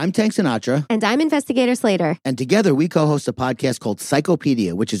 I'm Tank Sinatra. And I'm Investigator Slater. And together we co-host a podcast called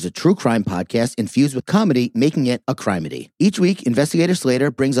Psychopedia, which is a true crime podcast infused with comedy, making it a crimedy. Each week, Investigator Slater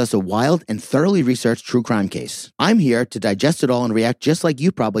brings us a wild and thoroughly researched true crime case. I'm here to digest it all and react just like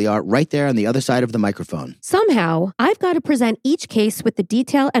you probably are right there on the other side of the microphone. Somehow, I've got to present each case with the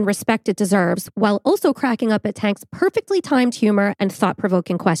detail and respect it deserves, while also cracking up at Tank's perfectly timed humor and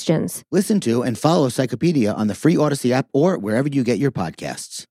thought-provoking questions. Listen to and follow Psychopedia on the free Odyssey app or wherever you get your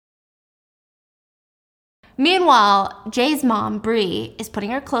podcasts. Meanwhile, Jay's mom, Bree, is putting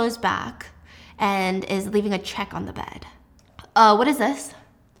her clothes back and is leaving a check on the bed. What is this?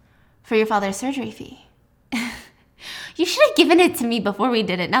 For your father's surgery fee. You should have given it to me before we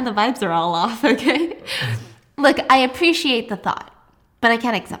did it. Now the vibes are all off, okay? Look, I appreciate the thought, but I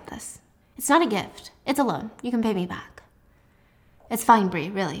can't accept this. It's not a gift. It's a loan. You can pay me back. It's fine, Bree,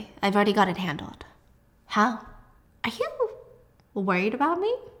 really. I've already got it handled. How? Are you worried about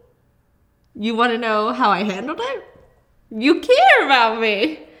me? You want to know how I handled it? You care about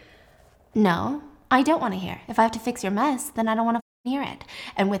me. No, I don't want to hear. If I have to fix your mess, then I don't want to hear it.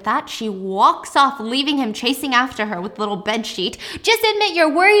 And with that, she walks off, leaving him chasing after her with a little bedsheet. Just admit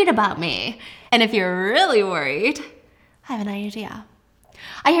you're worried about me. And if you're really worried, I have an idea.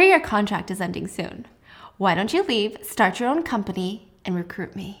 I hear your contract is ending soon. Why don't you leave, start your own company, and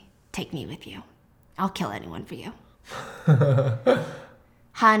recruit me? Take me with you. I'll kill anyone for you.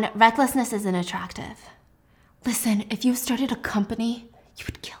 Han, recklessness isn't attractive. Listen, if you started a company, you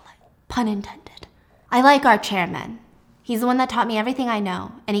would kill it. Pun intended. I like our chairman. He's the one that taught me everything I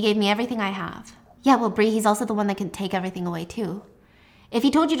know, and he gave me everything I have. Yeah, well, Bree, he's also the one that can take everything away, too. If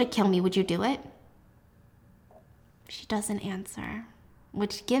he told you to kill me, would you do it? She doesn't answer,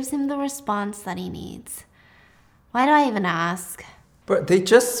 which gives him the response that he needs. Why do I even ask? But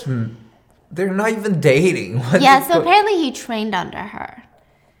they're not even dating. Yeah, so apparently he trained under her.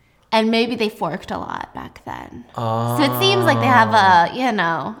 And maybe they forked a lot back then. So it seems like they have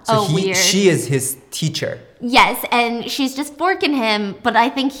weird... She is his teacher. Yes, and she's just forking him, but I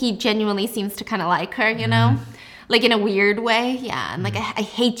think he genuinely seems to kind of like her, you know? Like in a weird way, yeah. And like, I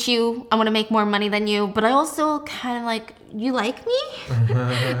hate you, I want to make more money than you, but I also kind of like, you like me?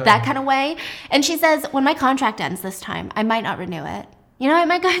 That kind of way. And she says, when my contract ends this time, I might not renew it. You know, I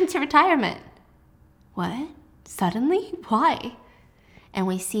might go into retirement. What? Suddenly? Why? And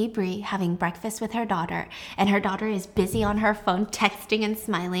we see Bree having breakfast with her daughter, and her daughter is busy on her phone texting and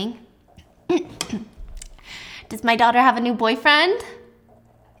smiling. Does my daughter have a new boyfriend?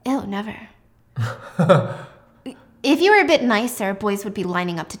 Ew, never. If you were a bit nicer, boys would be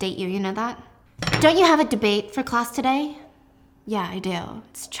lining up to date you, you know that? Don't you have a debate for class today? Yeah, I do.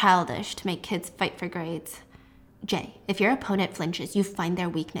 It's childish to make kids fight for grades. Jay, if your opponent flinches, you find their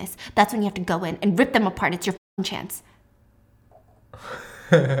weakness. That's when you have to go in and rip them apart. It's your chance.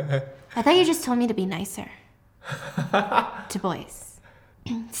 I thought you just told me to be nicer. To boys.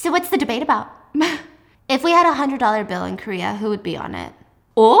 So what's the debate about? If we had a $100 bill in Korea, who would be on it?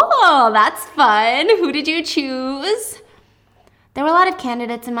 Oh, that's fun. Who did you choose? There were a lot of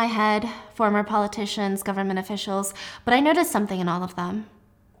candidates in my head, former politicians, government officials, but I noticed something in all of them.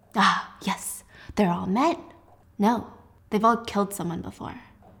 Ah, yes, they're all men. No, they've all killed someone before.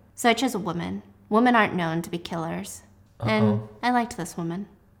 So I chose a woman. Women aren't known to be killers. And I liked this woman.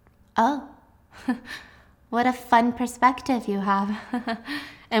 Oh, what a fun perspective you have.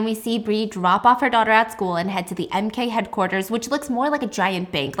 And we see Bree drop off her daughter at school and head to the MK headquarters, which looks more like a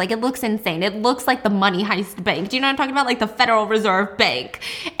giant bank. Like, it looks insane. It looks like the money heist bank. Do you know what I'm talking about? Like the Federal Reserve Bank.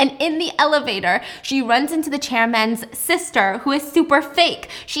 And in the elevator, she runs into the chairman's sister, who is super fake.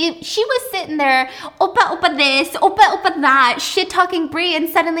 She was sitting there, oppa this, oppa that, shit-talking Bree, and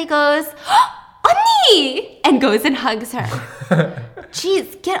suddenly goes, Annie! And goes and hugs her.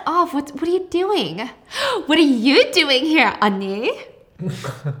 Jeez, get off. What are you doing? What are you doing here, Annie?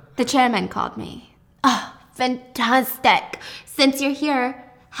 The chairman called me. Oh, fantastic. Since you're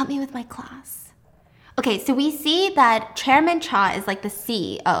here, help me with my class. Okay, so we see that Chairman Cha is like the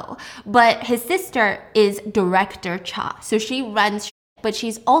CEO, but his sister is Director Cha. So she runs, but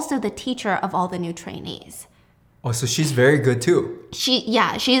she's also the teacher of all the new trainees. Oh, so she's very good too. She's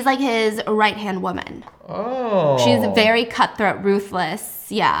like his right-hand woman. Oh. She's very cutthroat, ruthless.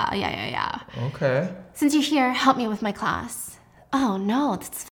 Yeah. Okay. Since you're here, help me with my class. Oh no,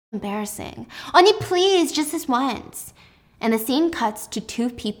 that's embarrassing. Ani, please, just this once. And the scene cuts to two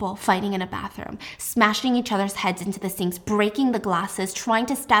people fighting in a bathroom, smashing each other's heads into the sinks, breaking the glasses, trying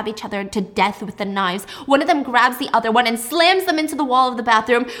to stab each other to death with the knives. One of them grabs the other one and slams them into the wall of the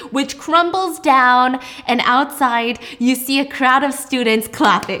bathroom, which crumbles down. And outside, you see a crowd of students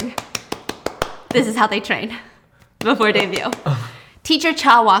clapping. This is how they train before debut. Teacher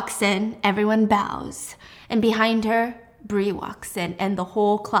Cha walks in, everyone bows. And behind her, Bree walks in, and the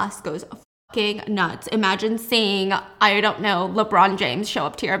whole class goes nuts. Imagine seeing, I don't know, LeBron James show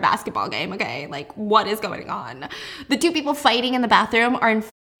up to your basketball game, okay? Like, what is going on? The two people fighting in the bathroom are in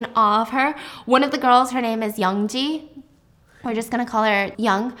awe of her. One of the girls, her name is Youngji. We're just gonna call her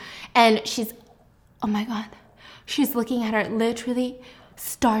Young. And she's, oh my God, she's looking at her literally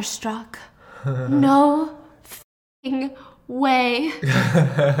starstruck. No way.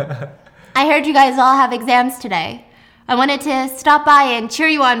 I heard you guys all have exams today. I wanted to stop by and cheer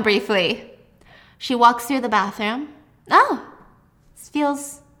you on briefly. She walks through the bathroom. Oh, this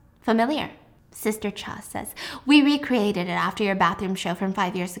feels familiar, Sister Cha says. We recreated it after your bathroom show from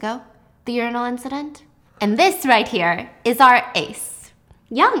 5 years ago, the urinal incident. And this right here is our ace,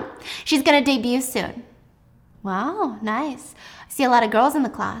 Young. She's gonna debut soon. Wow, nice. I see a lot of girls in the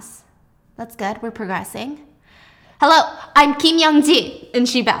class. That's good, we're progressing. Hello, I'm Kim Young-ji, and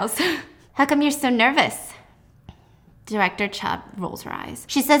she bows. How come you're so nervous? Director Cha rolls her eyes.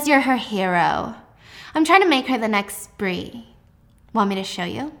 She says you're her hero. I'm trying to make her the next Bree. Want me to show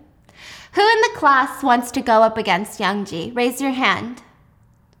you? Who in the class wants to go up against Youngji? Raise your hand.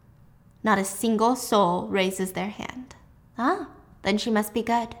 Not a single soul raises their hand. Ah, then she must be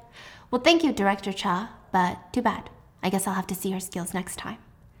good. Well, thank you, Director Cha, but too bad. I guess I'll have to see her skills next time.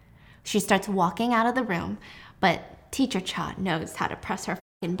 She starts walking out of the room, but Teacher Cha knows how to press her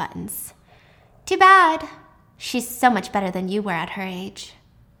f***ing buttons. Too bad. She's so much better than you were at her age.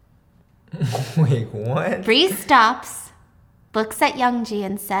 Wait, what? Bree stops, looks at Youngji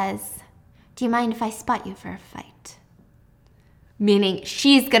and says, do you mind if I spot you for a fight? Meaning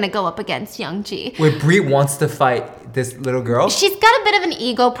she's gonna go up against Youngji. Wait, Bree wants to fight this little girl? She's got a bit of an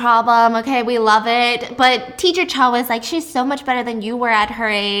ego problem, okay, we love it. But Teacher Cha was like, she's so much better than you were at her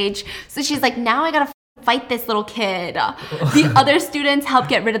age. So she's like, now I gotta fight this little kid. The other students help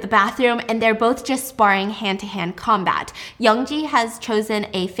get rid of the bathroom, and they're both just sparring hand-to-hand combat. Youngji has chosen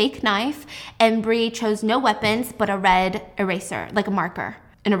a fake knife, and Bree chose no weapons but a red eraser, like a marker,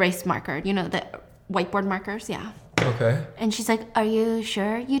 an erase marker. You know, the whiteboard markers, yeah. Okay. And she's like, are you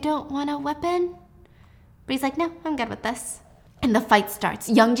sure you don't want a weapon? Bree's like, no, I'm good with this. And the fight starts.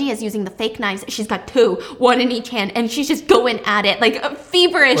 Youngji is using the fake knives. She's got two, one in each hand, and she's just going at it, like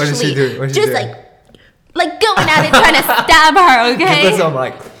feverishly. What is she doing? What is she just doing? like going at it, trying to stab her, okay? Give us some,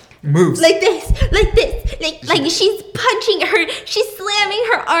 like, moves. Like this. Like she's punching her, she's slamming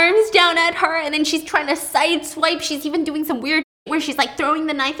her arms down at her, and then she's trying to sideswipe. She's even doing some weird where she's like throwing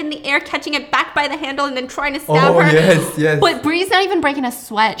the knife in the air, catching it back by the handle, and then trying to stab her. Yes. But Bree's not even breaking a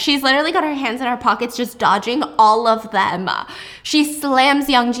sweat. She's literally got her hands in her pockets, just dodging all of them. She slams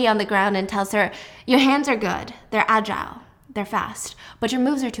Youngji on the ground and tells her, your hands are good. They're agile. They're fast. But your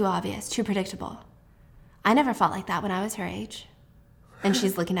moves are too obvious, too predictable. I never fought like that when I was her age. And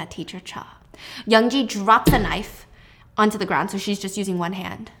she's looking at Teacher Cha. Youngji drops the knife onto the ground, so she's just using one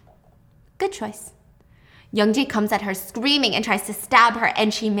hand. Good choice. Youngji comes at her screaming and tries to stab her,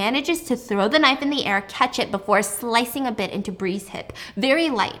 and she manages to throw the knife in the air, catch it before slicing a bit into Bree's hip. Very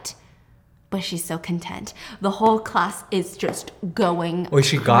light, but she's so content. The whole class is just going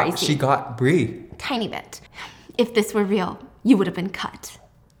crazy. She got Bree. Tiny bit. If this were real, you would have been cut.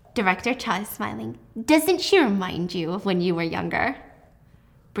 Director Cha is smiling. Doesn't she remind you of when you were younger?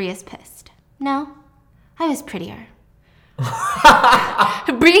 Bree is pissed. No, I was prettier.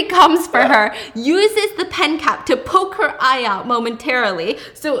 Bree comes for her, uses the pen cap to poke her eye out momentarily.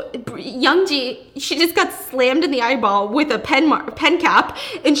 So Youngji, she just got slammed in the eyeball with a pen cap,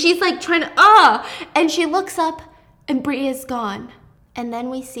 and she's like trying to, and she looks up, and Bree is gone. And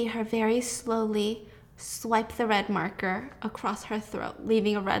then we see her very slowly swipe the red marker across her throat,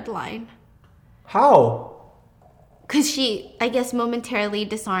 leaving a red line. How? Because she, I guess, momentarily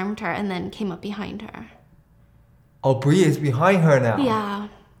disarmed her and then came up behind her. Oh, Bree is behind her now. Yeah.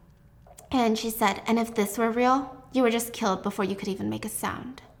 And she said, and if this were real, You were just killed before you could even make a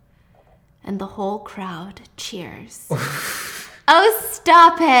sound. And the whole crowd cheers. Oh,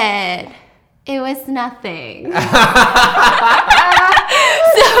 stop it. It was nothing.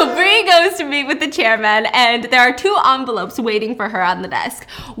 So Bree goes to meet with the chairman, and there are 2 envelopes waiting for her on the desk.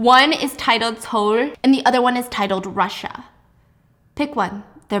 One is titled Seoul, and the other one is titled Russia. Pick one.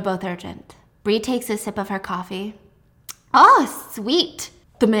 They're both urgent. Bree takes a sip of her coffee. Oh, sweet.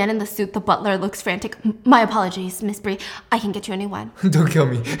 The man in the suit, the butler, looks frantic. My apologies, Miss Bree. I can get you a new one. Don't kill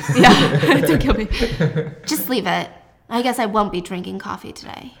me. Yeah, don't kill me. Just leave it. I guess I won't be drinking coffee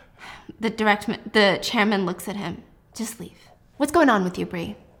today. The chairman looks at him. Just leave. What's going on with you,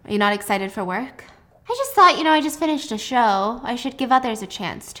 Bree? Are you not excited for work? I just thought, I just finished a show. I should give others a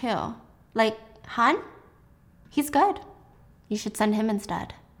chance, too. Like, Han? He's good. You should send him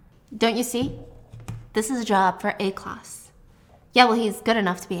instead. Don't you see? This is a job for A class. Yeah, well, he's good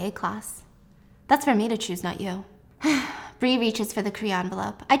enough to be A class. That's for me to choose, not you. Bree reaches for the Korea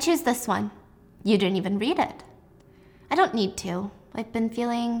envelope. I choose this one. You didn't even read it. I don't need to. I've been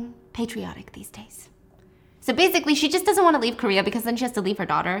feeling patriotic these days. So basically, she just doesn't want to leave Korea because then she has to leave her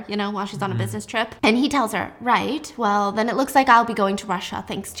daughter, while she's on a business trip. And he tells her, right, well, then it looks like I'll be going to Russia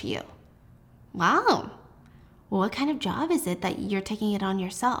thanks to you. Wow. Well, what kind of job is it that you're taking it on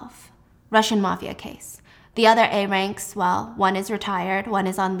yourself? Russian mafia case. The other A ranks, well, one is retired, one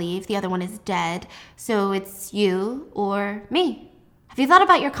is on leave, the other one is dead. So it's you or me. Have you thought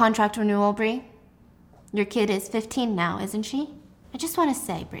about your contract renewal, Bree? Your kid is 15 now, isn't she? I just want to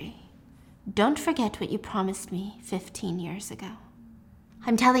say, Bree, don't forget what you promised me 15 years ago.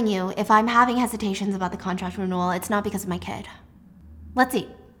 I'm telling you, if I'm having hesitations about the contract renewal, it's not because of my kid. Let's eat.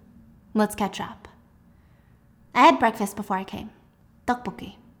 Let's catch up. I had breakfast before I came.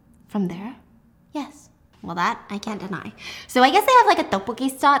 Tteokbokki. From there? Yes. Well, that I can't deny. So I guess they have like a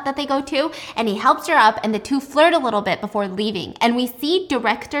tteokbokki spot that they go to, and he helps her up, and the two flirt a little bit before leaving. And we see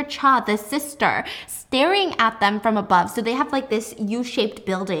Director Cha, the sister, staring at them from above. So they have like this U-shaped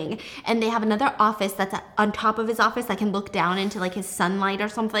building, and they have another office that's on top of his office that can look down into like his sunlight or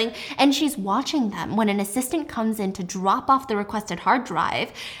something. And she's watching them when an assistant comes in to drop off the requested hard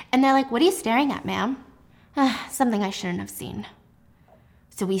drive, and they're like, "What are you staring at, ma'am?" Something I shouldn't have seen.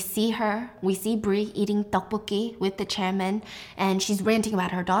 So we see Bree eating tteokbokki with the chairman, and she's ranting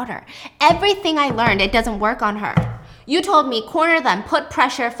about her daughter. Everything I learned, it doesn't work on her. You told me corner them, put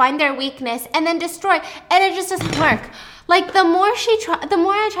pressure, find their weakness, and then destroy, and it just doesn't work. Like the more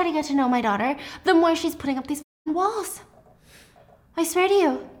I try to get to know my daughter, the more she's putting up these walls. I swear to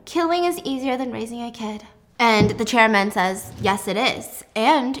you, killing is easier than raising a kid. And the chairman says, yes, it is,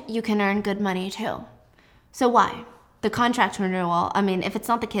 and you can earn good money too. So why? The contract renewal, if it's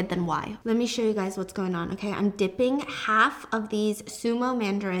not the kid, then why? Let me show you guys what's going on, okay? I'm dipping half of these sumo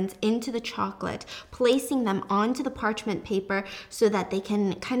mandarins into the chocolate, placing them onto the parchment paper so that they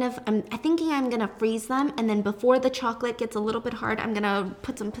can I'm thinking I'm gonna freeze them, and then before the chocolate gets a little bit hard, I'm gonna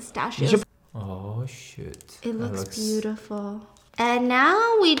put some pistachios. Oh, shoot. It looks beautiful. And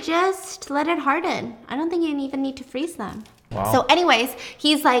now we just let it harden. I don't think you even need to freeze them. Wow. So anyways,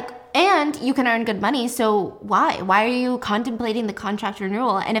 he's like, and you can earn good money, so why? Why are you contemplating the contract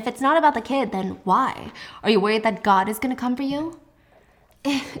renewal? And if it's not about the kid, then why? Are you worried that God is gonna come for you?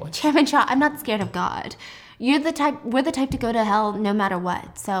 Chairman Shaw, I'm not scared of God. We're the type to go to hell no matter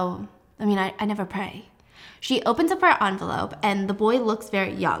what. So, I never pray. She opens up her envelope, and the boy looks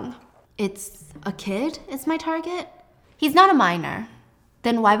very young. It's a kid is my target? He's not a minor.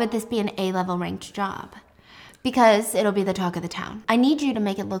 Then why would this be an A-level ranked job? Because it'll be the talk of the town. I need you to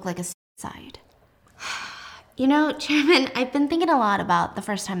make it look like a suicide. Chairman, I've been thinking a lot about the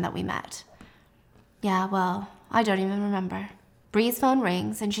first time that we met. Yeah, well, I don't even remember. Bree's phone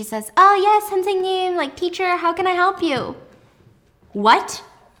rings and she says, "Oh yes, 선생님, teacher, how can I help you?" What?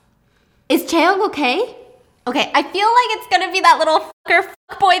 Is Chaeyoung okay? Okay, I feel like it's gonna be that little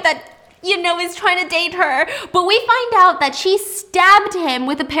fuckboy that is trying to date her. But we find out that she stabbed him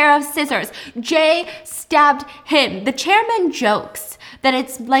with a pair of scissors. Jay stabbed him. The chairman jokes that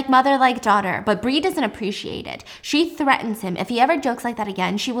it's like mother, like daughter, but Bree doesn't appreciate it. She threatens him. If he ever jokes like that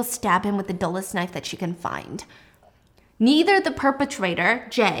again, she will stab him with the dullest knife that she can find. Neither the perpetrator,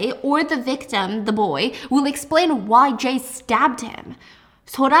 Jay, or the victim, the boy, will explain why Jay stabbed him.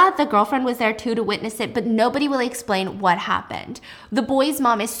 Sora, the girlfriend, was there too to witness it, but nobody will explain what happened. The boy's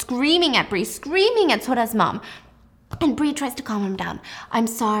mom is screaming at Bree, screaming at Sora's mom. And Bree tries to calm him down. I'm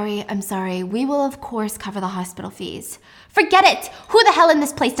sorry. We will, of course, cover the hospital fees. Forget it! Who the hell in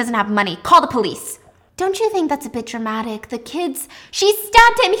this place doesn't have money? Call the police. Don't you think that's a bit dramatic? The kids... She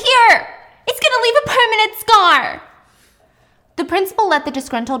stabbed him here! It's gonna leave a permanent scar! The principal let the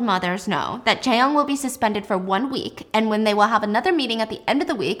disgruntled mothers know that Chaeyoung will be suspended for 1 week, and when they will have another meeting at the end of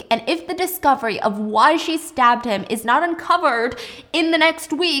the week, and if the discovery of why she stabbed him is not uncovered in the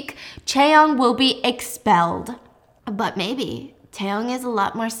next week, Chaeyoung will be expelled. But maybe Chaeyoung is a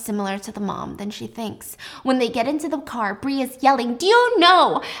lot more similar to the mom than she thinks. When they get into the car, Bree is yelling, "Do you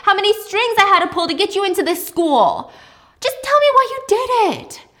know how many strings I had to pull to get you into this school? Just tell me why you did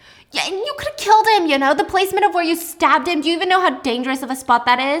it. Yeah, and you could have killed him, you know, the placement of where you stabbed him. Do you even know how dangerous of a spot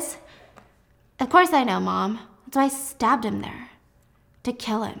that is?" "Of course I know, Mom. That's why I stabbed him there. To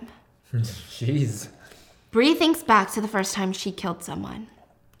kill him." Jeez. Bree thinks back to the first time she killed someone.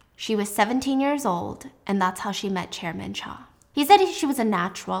 She was 17 years old, and that's how she met Chairman Cha. He said she was a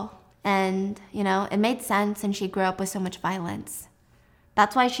natural, and, you know, it made sense, and she grew up with so much violence.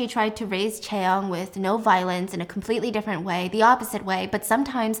 That's why she tried to raise Chaeyoung with no violence in a completely different way, the opposite way, but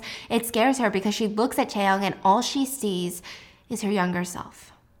sometimes it scares her because she looks at Chaeyoung and all she sees is her younger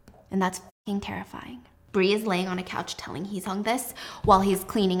self. And that's fucking terrifying. Bree is laying on a couch telling Hee-sung this while he's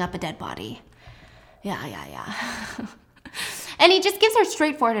cleaning up a dead body. Yeah. And he just gives her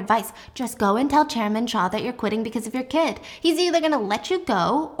straightforward advice. Just go and tell Chairman Cha that you're quitting because of your kid. He's either gonna let you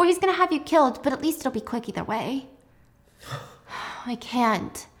go or he's gonna have you killed, but at least it'll be quick either way. I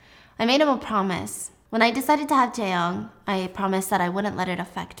can't. I made him a promise. When I decided to have Chaeyoung, I promised that I wouldn't let it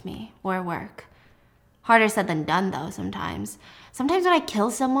affect me or work. Harder said than done, though, sometimes. Sometimes when I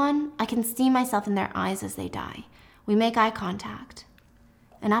kill someone, I can see myself in their eyes as they die. We make eye contact.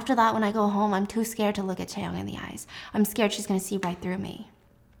 And after that, when I go home, I'm too scared to look at Chaeyoung in the eyes. I'm scared she's gonna see right through me.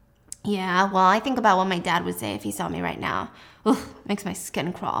 Yeah, well, I think about what my dad would say if he saw me right now. Oof, makes my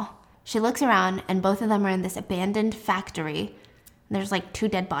skin crawl. She looks around, and both of them are in this abandoned factory. There's like 2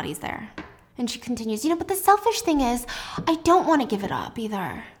 dead bodies there. And she continues, but the selfish thing is, I don't want to give it up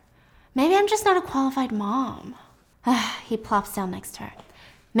either. Maybe I'm just not a qualified mom. He plops down next to her.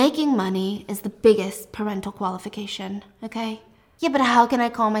 Making money is the biggest parental qualification, okay? Yeah, but how can I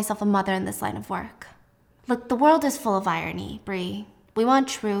call myself a mother in this line of work? Look, the world is full of irony, Bree. We want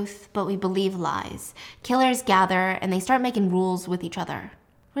truth, but we believe lies. Killers gather and they start making rules with each other.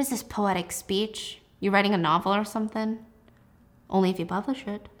 What is this poetic speech? You writing a novel or something? Only if you publish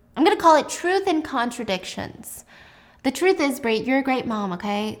it. I'm gonna call it Truth and Contradictions. The truth is, Brie, you're a great mom,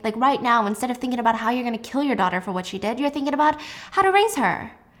 okay? Like right now, instead of thinking about how you're gonna kill your daughter for what she did, you're thinking about how to raise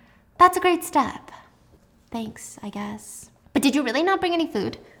her. That's a great step. Thanks, I guess. But did you really not bring any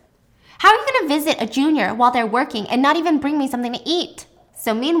food? How are you gonna visit a junior while they're working and not even bring me something to eat?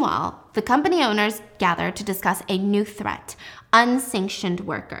 So meanwhile, the company owners gather to discuss a new threat: unsanctioned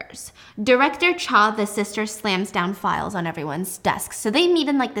workers. Director Cha, the sister, slams down files on everyone's desks. So they meet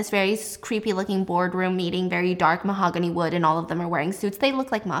in like this very creepy looking boardroom meeting, very dark mahogany wood, and all of them are wearing suits. They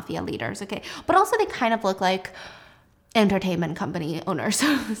look like mafia leaders, okay? But also they kind of look like entertainment company owners.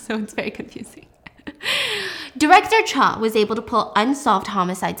 So it's very confusing. Director Cha was able to pull unsolved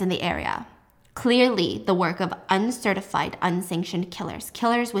homicides in the area. Clearly the work of uncertified, unsanctioned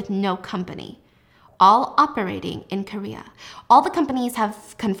killers with no company, all operating in Korea. All the companies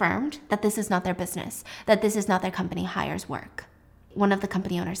have confirmed that this is not their business, that this is not their company hires work. One of the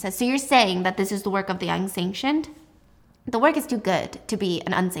company owners says, "So you're saying that this is the work of the unsanctioned? The work is too good to be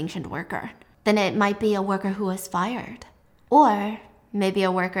an unsanctioned worker. Then it might be a worker who was fired. Or maybe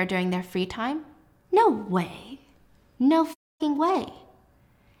a worker during their free time? No way. No fucking way."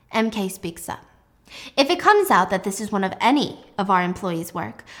 MK speaks up. "If it comes out that this is one of any of our employees'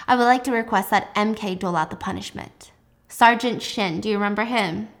 work, I would like to request that MK dole out the punishment." Sergeant Shin, do you remember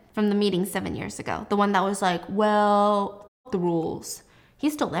him from the meeting 7 years ago? The one that was like, well, the rules.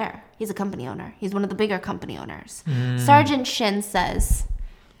 He's still there. He's a company owner. He's one of the bigger company owners. Sergeant Shin says,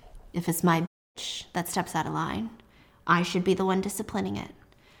 "If it's my bitch that steps out of line, I should be the one disciplining it.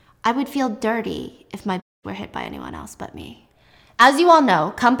 I would feel dirty if my bitch were hit by anyone else but me." As you all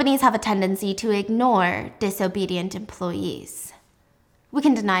know, companies have a tendency to ignore disobedient employees. We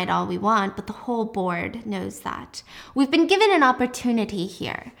can deny it all we want, but the whole board knows that. We've been given an opportunity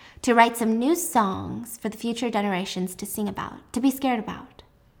here to write some new songs for the future generations to sing about, to be scared about.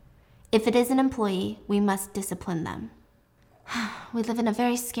 If it is an employee, we must discipline them. We live in a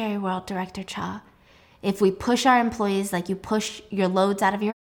very scary world, Director Cha. If we push our employees like you push your loads out of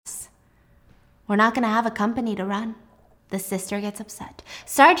your ass, we're not going to have a company to run. The sister gets upset.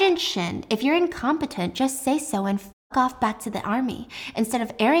 "Sergeant Shin, if you're incompetent, just say so and fuck off back to the army instead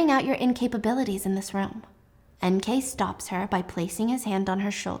of airing out your incapabilities in this room." MK stops her by placing his hand on her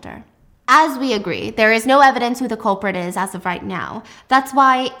shoulder. "As we agree, there is no evidence who the culprit is as of right now. That's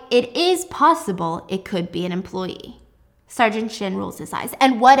why it is possible it could be an employee." Sergeant Shin rolls his eyes.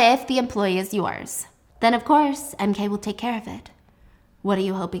 "And what if the employee is yours?" then of course, MK will take care of it. What are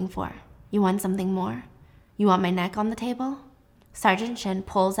you hoping for? You want something more? You want my neck on the table? Sergeant Shin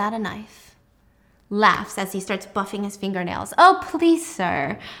pulls out a knife, laughs as he starts buffing his fingernails. Oh, please,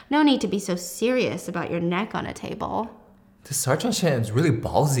 sir. No need to be so serious about your neck on a table. This Sergeant Shin is really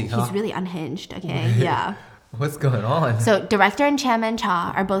ballsy, huh? He's really unhinged, okay? Yeah. What's going on? So director and Chairman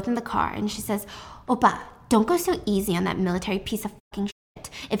Cha are both in the car, and she says, Oppa, don't go so easy on that military piece of fucking shit.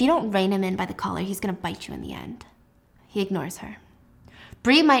 If you don't rein him in by the collar, he's gonna bite you in the end. He ignores her.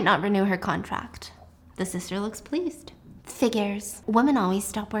 Bree might not renew her contract. The sister looks pleased. Figures. Women always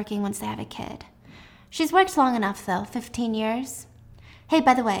stop working once they have a kid. She's worked long enough, though, 15 years. Hey,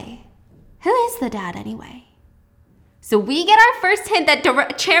 by the way, who is the dad anyway? So we get our first hint that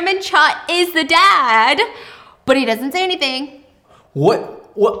Chairman Cha is the dad, but he doesn't say anything.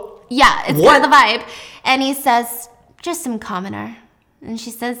 What? Yeah, it's kind of the vibe. And he says, just some commoner. And she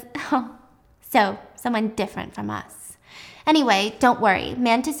says, oh, so someone different from us. Anyway, don't worry.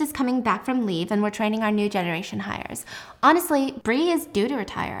 Mantis is coming back from leave and we're training our new generation hires. Honestly, Bree is due to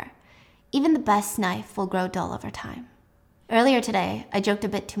retire. Even the best knife will grow dull over time. Earlier today, I joked a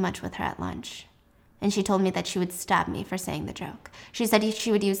bit too much with her at lunch. And she told me that she would stab me for saying the joke. She said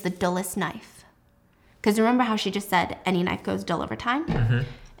she would use the dullest knife. Because remember how she just said any knife goes dull over time? Mm-hmm.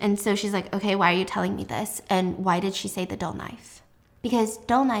 And so she's like, okay, why are you telling me this? And why did she say the dull knife? Because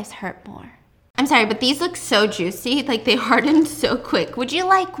dull knives hurt more. I'm sorry, but these look so juicy. Like, they hardened so quick. Would you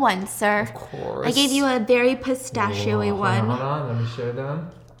like one, sir? Of course. I gave you a very pistachio-y one. Hold on, let me show them.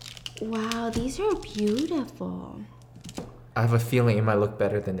 Wow, these are beautiful. I have a feeling it might look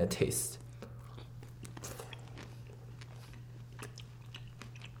better than it tastes.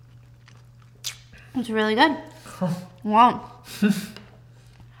 It's really good. Wow.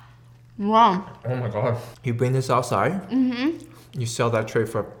 Wow. Oh my god. You bring this outside, you sell that tray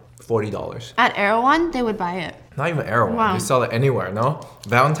for $40. At Erewhon, they would buy it. Not even Erewhon. Wow. You sell it anywhere, no?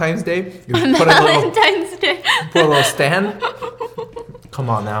 Valentine's Day, you Valentine's Day. put a little stand. Come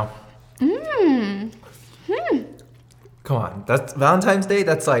on now. Come on. That's Valentine's Day,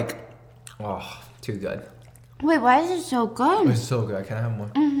 that's like, oh, too good. Wait, why is it so good? It's so good. Can I have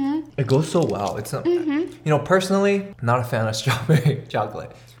more? It goes so well. It's not, you know, personally, not a fan of strawberry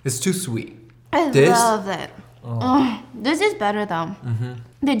chocolate. It's too sweet. I love it. Oh, this is better though.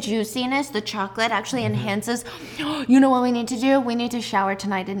 The juiciness, the chocolate actually enhances. You know what we need to do? We need to shower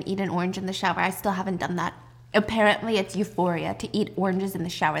tonight and eat an orange in the shower. I still haven't done that. Apparently it's euphoria to eat oranges in the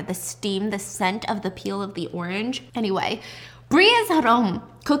shower. The steam, the scent of the peel of the orange. Anyway, Bree is at home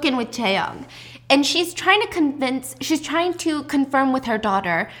cooking with Chaeyoung. And she's trying to confirm with her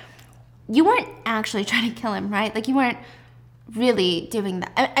daughter, you weren't actually trying to kill him, right? Like, you weren't really doing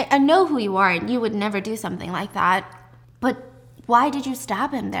that. I know who you are and you would never do something like that. But why did you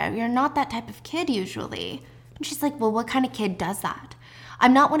stab him there? You're not that type of kid usually. And she's like, well, what kind of kid does that?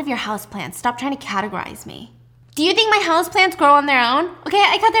 I'm not one of your houseplants. Stop trying to categorize me. Do you think my houseplants grow on their own? Okay,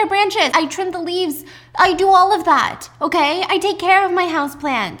 I cut their branches. I trim the leaves. I do all of that, okay? I take care of my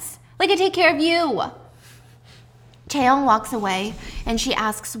houseplants. Like I take care of you. Chaeyoung walks away and she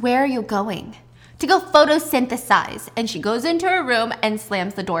asks, where are you going? To go photosynthesize. And she goes into her room and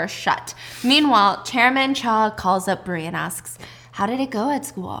slams the door shut. Meanwhile, Chairman Cha calls up Bree and asks, how did it go at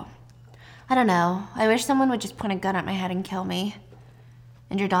school? I don't know. I wish someone would just point a gun at my head and kill me.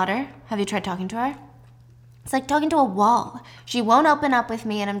 And your daughter? Have you tried talking to her? It's like talking to a wall. She won't open up with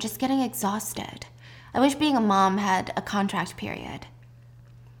me and I'm just getting exhausted. I wish being a mom had a contract period.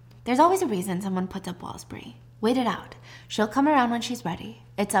 There's always a reason someone puts up walls, Bree. Wait it out. She'll come around when she's ready.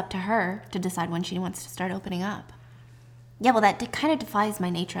 It's up to her to decide when she wants to start opening up. Yeah, well, that kind of defies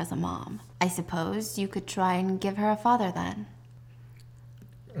my nature as a mom. I suppose you could try and give her a father then.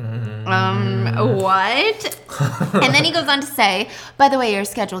 What? And then he goes on to say, by the way, your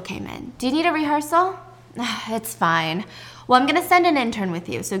schedule came in. Do you need a rehearsal? It's fine. Well, I'm gonna send an intern with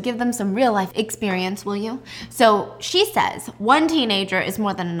you, so give them some real life experience, will you? So she says, one teenager is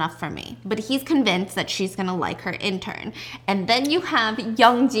more than enough for me, but he's convinced that she's gonna like her intern. And then you have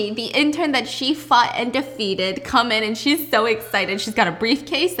Youngji, the intern that she fought and defeated, come in and she's so excited. She's got a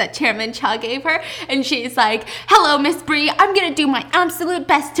briefcase that Chairman Cha gave her, and she's like, hello, Miss Bree, I'm gonna do my absolute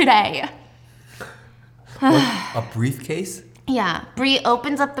best today. What, a briefcase? Yeah, Bree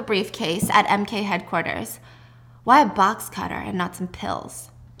opens up the briefcase at MK headquarters. Why a box cutter and not some pills?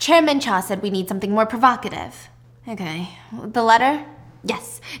 Chairman Cha said we need something more provocative. Okay, the letter?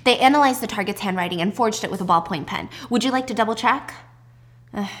 Yes, they analyzed the target's handwriting and forged it with a ballpoint pen. Would you like to double check?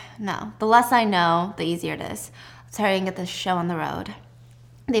 No, the less I know, the easier it is. Let's hurry and get this show on the road.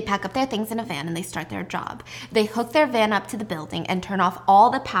 They pack up their things in a van and they start their job. They hook their van up to the building and turn off all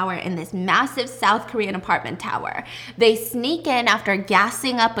the power in this massive South Korean apartment tower. They sneak in after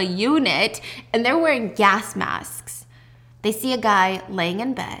gassing up a unit, and they're wearing gas masks. They see a guy laying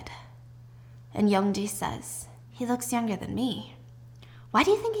in bed, and Youngji says, "He looks younger than me. Why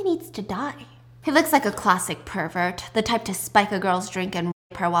do you think he needs to die?" He looks like a classic pervert, the type to spike a girl's drink and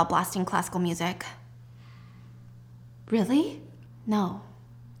rape her while blasting classical music. Really? No.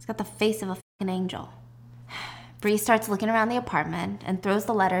 He's got the face of a fucking angel. Bree starts looking around the apartment and throws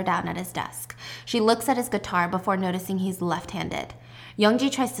the letter down at his desk. She looks at his guitar before noticing he's left-handed.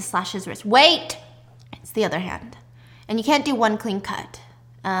 Youngji tries to slash his wrist. Wait! It's the other hand. And you can't do one clean cut.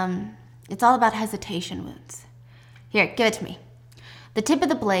 It's all about hesitation wounds. Here, give it to me. The tip of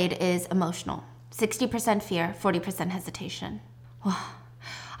the blade is emotional. 60% fear, 40% hesitation. Oh,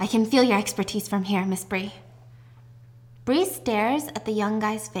 I can feel your expertise from here, Miss Bree. Bree stares at the young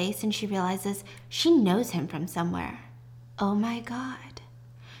guy's face and she realizes she knows him from somewhere. Oh my God.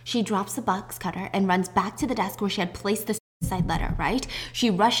 She drops the box cutter and runs back to the desk where she had placed the suicide letter, right?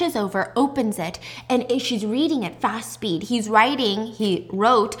 She rushes over, opens it, and she's reading at fast speed. He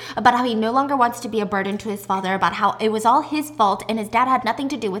wrote about how he no longer wants to be a burden to his father, about how it was all his fault and his dad had nothing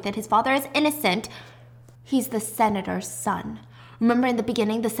to do with it. His father is innocent. He's the senator's son. Remember in the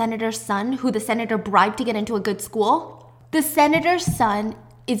beginning, the senator's son, who the senator bribed to get into a good school? The senator's son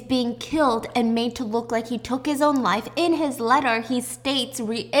is being killed and made to look like he took his own life. In his letter, he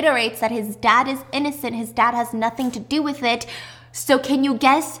reiterates that his dad is innocent. His dad has nothing to do with it. So can you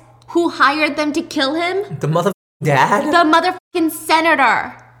guess who hired them to kill him? The motherfucking dad? The motherfucking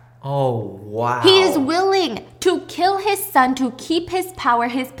senator. Oh, wow. He is willing to kill his son to keep his power,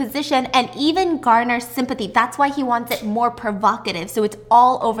 his position, and even garner sympathy. That's why he wants it more provocative, so it's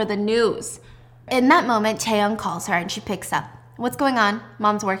all over the news. In that moment, Taeyoung calls her and she picks up. What's going on?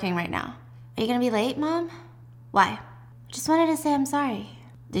 Mom's working right now. Are you gonna be late, Mom? Why? Just wanted to say I'm sorry.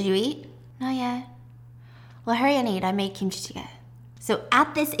 Did you eat? Not yet. Well, hurry and eat. I made kimchi jjigae. So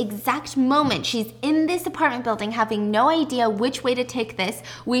at this exact moment, she's in this apartment building having no idea which way to take this.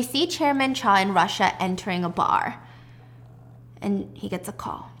 We see Chairman Cha in Russia entering a bar. And he gets a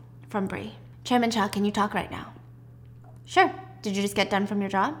call from Bree. Chairman Cha, can you talk right now? Sure. Did you just get done from your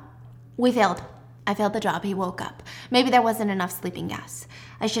job? We failed. I failed the job. He woke up. Maybe there wasn't enough sleeping gas.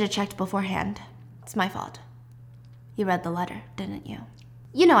 I should have checked beforehand. It's my fault. You read the letter, didn't you?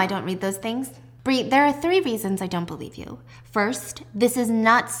 You know I don't read those things. Bree, there are 3 reasons I don't believe you. First, this is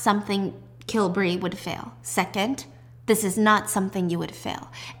not something Kill Bree would fail. Second, this is not something you would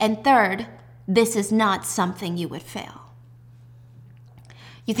fail. And third, this is not something you would fail.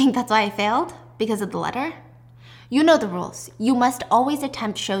 You think that's why I failed? Because of the letter? You know the rules. You must always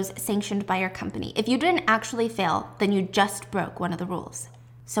attempt shows sanctioned by your company. If you didn't actually fail, then you just broke one of the rules.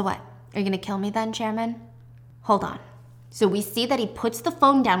 So what? Are you gonna kill me then, Chairman? Hold on. So we see that he puts the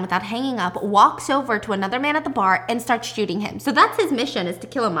phone down without hanging up, walks over to another man at the bar, and starts shooting him. So that's his mission, is to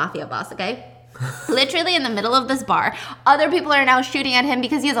kill a mafia boss, okay? Literally in the middle of this bar, other people are now shooting at him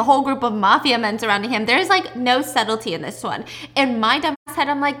because he has a whole group of mafia men surrounding him. There's like no subtlety in this one. In my dumb head,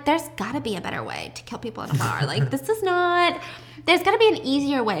 I'm like, there's gotta be a better way to kill people in a bar. Like, this is not, there's gotta be an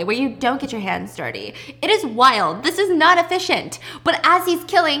easier way where you don't get your hands dirty. It is wild. This is not efficient. But as he's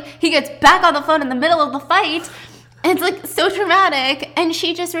killing, he gets back on the phone in the middle of the fight. And it's like so dramatic. And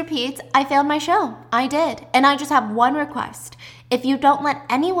she just repeats, I failed my show. I did. And I just have one request. If you don't let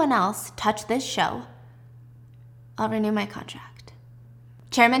anyone else touch this show, I'll renew my contract.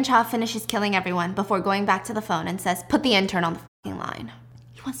 Chairman Cha finishes killing everyone before going back to the phone and says, put the intern on the fucking line.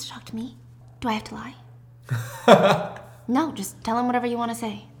 He wants to talk to me? Do I have to lie? No, just tell him whatever you want to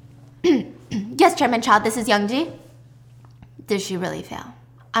say. Yes, Chairman Cha, this is Youngji. Did she really fail?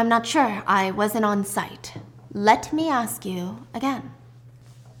 I'm not sure. I wasn't on site. Let me ask you again.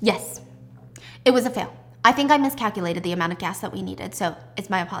 Yes, it was a fail. I think I miscalculated the amount of gas that we needed, so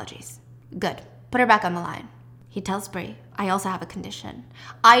it's my apologies. Good. Put her back on the line. He tells Bree, I also have a condition.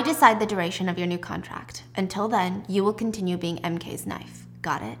 I decide the duration of your new contract. Until then, you will continue being MK's knife.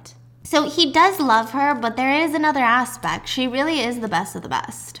 Got it? So he does love her, but there is another aspect. She really is the best of the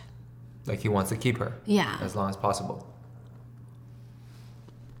best. Like he wants to keep her. Yeah. As long as possible.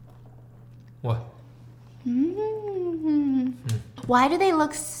 What? Why do they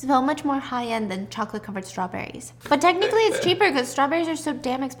look so much more high-end than chocolate-covered strawberries? But technically it's cheaper because strawberries are so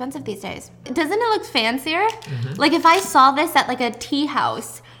damn expensive these days. Doesn't it look fancier? Mm-hmm. Like if I saw this at like a tea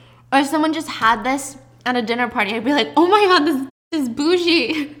house or if someone just had this at a dinner party, I'd be like, oh my god, this is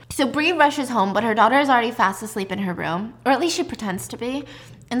bougie. So Bree rushes home, but her daughter is already fast asleep in her room, or at least she pretends to be.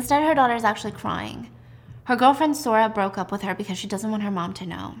 Instead, her daughter is actually crying. Her girlfriend Sora broke up with her because she doesn't want her mom to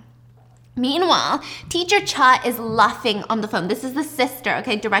know. Meanwhile, teacher Cha is laughing on the phone. This is the sister,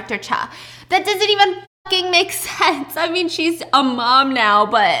 okay, director Cha. That doesn't even fucking make sense. I mean, she's a mom now,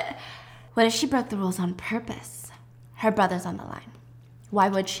 but what if she broke the rules on purpose? Her brother's on the line. Why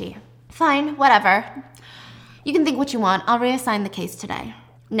would she? Fine, whatever. You can think what you want. I'll reassign the case today.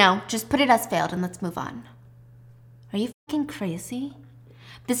 No, just put it as failed and let's move on. Are you fucking crazy?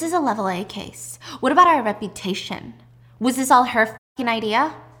 This is a level A case. What about our reputation? Was this all her fucking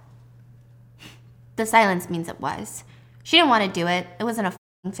idea? The silence means it was. She didn't want to do it. It wasn't a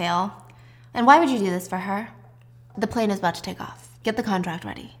fucking fail. And why would you do this for her? The plane is about to take off. Get the contract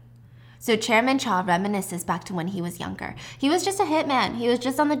ready. So Chairman Cha reminisces back to when he was younger. He was just a hitman. He was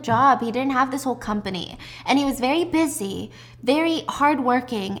just on the job. He didn't have this whole company. And he was very busy, very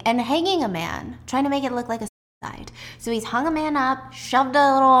hardworking, and hanging a man, trying to make it look like a suicide. So he's hung a man up, shoved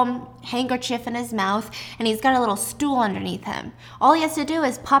a little handkerchief in his mouth, and he's got a little stool underneath him. All he has to do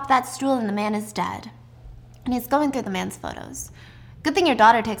is pop that stool and the man is dead. And he's going through the man's photos. Good thing your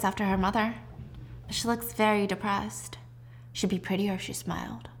daughter takes after her mother. She looks very depressed. She'd be prettier if she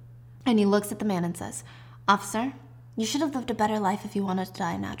smiled. And he looks at the man and says, "Officer, you should have lived a better life if you wanted to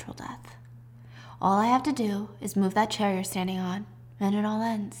die a natural death. All I have to do is move that chair you're standing on, and it all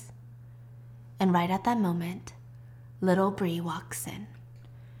ends." And right at that moment, little Bree walks in.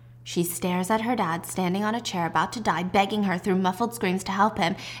 She stares at her dad standing on a chair about to die, begging her through muffled screams to help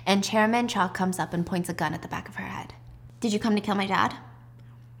him, and Chairman Cha comes up and points a gun at the back of her head. "Did you come to kill my dad?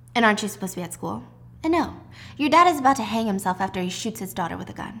 And aren't you supposed to be at school? And no, your dad is about to hang himself after he shoots his daughter with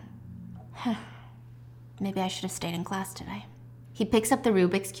a gun." Maybe I should have stayed in class today. He picks up the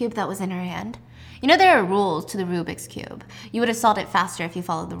Rubik's Cube that was in her hand. You know there are rules to the Rubik's Cube. You would have solved it faster if you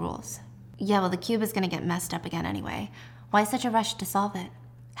followed the rules. Yeah, well, the cube is going to get messed up again anyway. Why such a rush to solve it?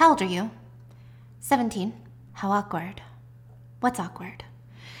 How old are you? 17. How awkward. What's awkward?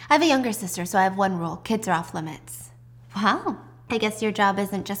 I have a younger sister, so I have one rule. Kids are off limits. Wow. I guess your job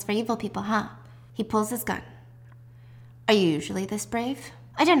isn't just for evil people, huh? He pulls his gun. Are you usually this brave?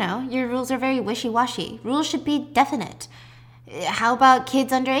 I don't know. Your rules are very wishy-washy. Rules should be definite. How about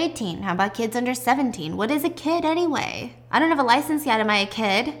kids under 18? How about kids under 17? What is a kid anyway? I don't have a license yet. Am I a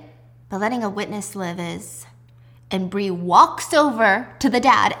kid? But letting a witness live is. And Bree walks over to the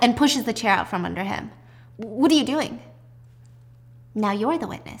dad and pushes the chair out from under him. What are you doing? Now you're the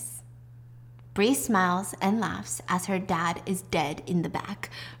witness. Bree smiles and laughs as her dad is dead in the back.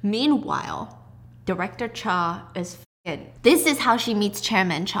 Meanwhile, Director Cha is f***ing. This is how she meets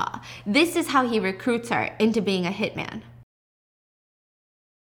Chairman Cha. This is how he recruits her into being a hitman.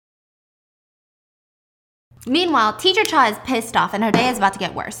 Meanwhile, Teacher Cha is pissed off and her day is about to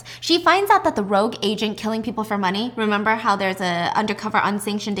get worse. She finds out that the rogue agent killing people for money, remember how there's an undercover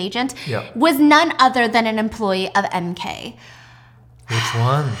unsanctioned agent? Yep. Was none other than an employee of MK. Which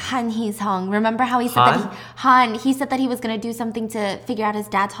one? Han Hee-sung. Remember how he said he said that he was going to do something to figure out his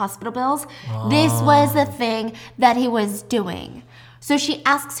dad's hospital bills? Oh. This was the thing that he was doing. So she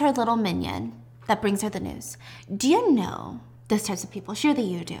asks her little minion that brings her the news, do you know those types of people? Surely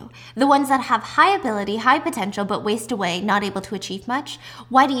you do. The ones that have high ability, high potential, but waste away, not able to achieve much.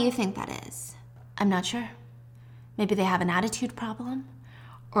 Why do you think that is? I'm not sure. Maybe they have an attitude problem?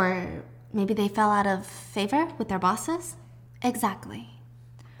 Or maybe they fell out of favor with their bosses? Exactly.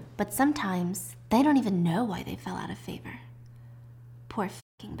 But sometimes they don't even know why they fell out of favor. Poor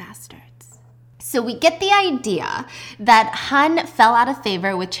fucking bastards. So we get the idea that Han fell out of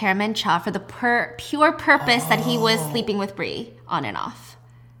favor with Chairman Cha for the pure purpose that he was sleeping with Bree on and off.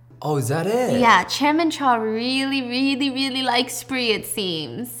 Oh, is that it? Yeah, Chairman Cha really, really, really likes Bree, it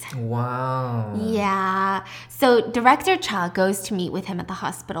seems. Wow. Yeah. So Director Cha goes to meet with him at the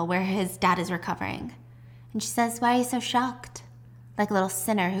hospital where his dad is recovering. And she says, why are you so shocked? Like a little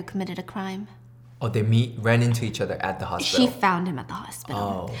sinner who committed a crime. Oh, they ran into each other at the hospital. She found him at the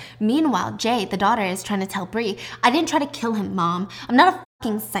hospital. Oh. Meanwhile, Jay, the daughter, is trying to tell Bree, I didn't try to kill him, Mom. I'm not a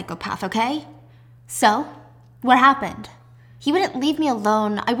fucking psychopath, okay? So, what happened? He wouldn't leave me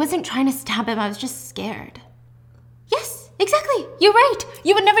alone. I wasn't trying to stab him. I was just scared. Yes, exactly. You're right.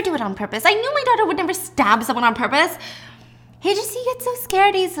 You would never do it on purpose. I knew my daughter would never stab someone on purpose. He gets so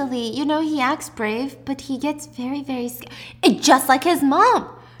scared easily. You know, he acts brave, but he gets very, very scared. Just like his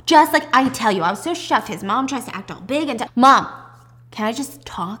mom. Just like, I tell you, I was so shocked. His mom tries to act all big and Mom, can I just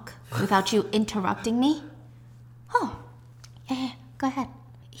talk without you interrupting me? Oh, yeah, go ahead.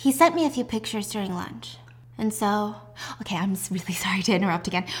 He sent me a few pictures during lunch. And so, okay, I'm really sorry to interrupt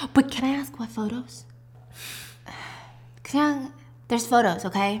again, but can I ask what photos? There's photos,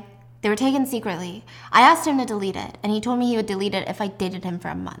 okay? They were taken secretly. I asked him to delete it, and he told me he would delete it if I dated him for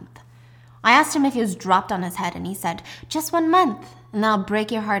a month. I asked him if he was dropped on his head, and he said, just 1 month, and then I'll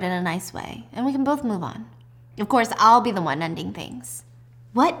break your heart in a nice way, and we can both move on. Of course, I'll be the one ending things.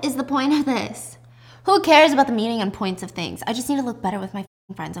 What is the point of this? Who cares about the meaning and points of things? I just need to look better with my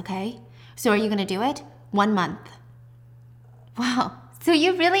friends, okay? So are you gonna do it? 1 month. Wow, so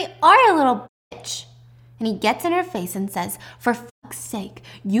you really are a little bitch. And he gets in her face and says, for fuck's sake,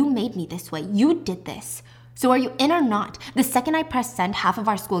 you made me this way. You did this. So are you in or not? The second I press send, half of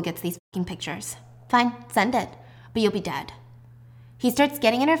our school gets these fucking pictures. Fine, send it, but you'll be dead. He starts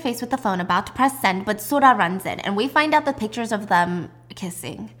getting in her face with the phone, about to press send, but Sora runs in, and we find out the pictures of them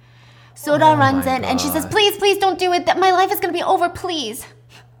kissing. Sora runs in, and she says, please, please don't do it. My life is going to be over, please.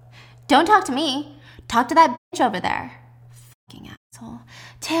 Don't talk to me. Talk to that bitch over there. Fucking asshole.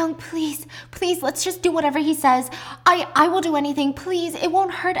 Taeyong, please, please, let's just do whatever he says. I will do anything, please. It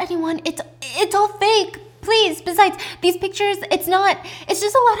won't hurt anyone. It's all fake. Please, besides, these pictures, it's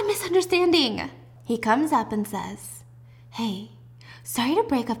just a lot of misunderstanding. He comes up and says, hey, sorry to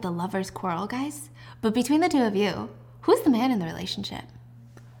break up the lovers' quarrel, guys, but between the two of you, who's the man in the relationship?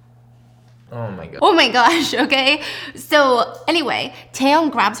 Oh my god. Oh my gosh, okay? So anyway,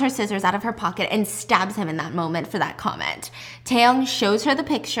 Taeyong grabs her scissors out of her pocket and stabs him in that moment for that comment. Taeyong shows her the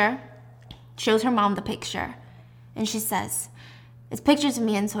picture, shows her mom the picture, and she says, it's pictures of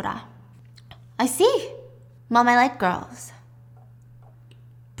me and Sora. I see. Mom, I like girls.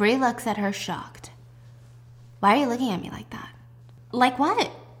 Brie looks at her shocked. Why are you looking at me like that? Like what?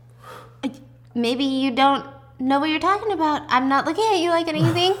 Maybe you don't know what you're talking about. I'm not looking at you like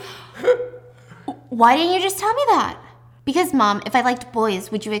anything. Why didn't you just tell me that? Because, Mom, if I liked boys,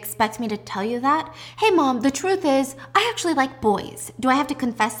 would you expect me to tell you that? Hey, Mom, the truth is, I actually like boys. Do I have to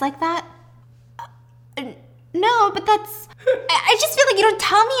confess like that? No, but that's... I just feel like you don't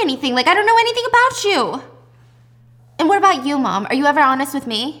tell me anything. Like, I don't know anything about you. And what about you, Mom? Are you ever honest with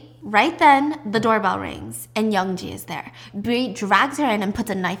me? Right then, the doorbell rings, and Youngji is there. Brie drags her in and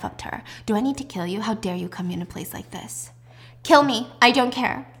puts a knife up to her. Do I need to kill you? How dare you come in a place like this? Kill me. I don't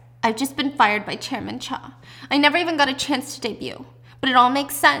care. I've just been fired by Chairman Cha. I never even got a chance to debut. But it all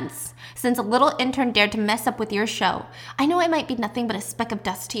makes sense, since a little intern dared to mess up with your show. I know I might be nothing but a speck of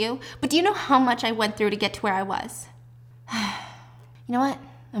dust to you, but do you know how much I went through to get to where I was? You know what?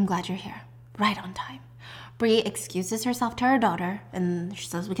 I'm glad you're here. Right on time. Brie excuses herself to her daughter, and she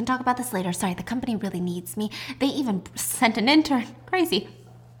says, we can talk about this later. Sorry, the company really needs me. They even sent an intern. Crazy.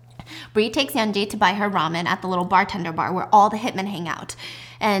 Brie takes Youngji to buy her ramen at the little bartender bar where all the hitmen hang out.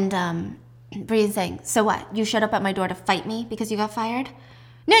 And Brie is saying, so what? You showed up at my door to fight me because you got fired?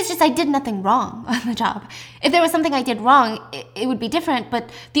 No, it's just I did nothing wrong on the job. If there was something I did wrong, it would be different, but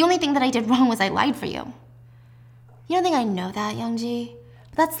the only thing that I did wrong was I lied for you. You don't think I know that, Youngji?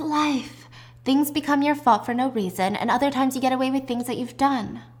 But that's life. Things become your fault for no reason, and other times you get away with things that you've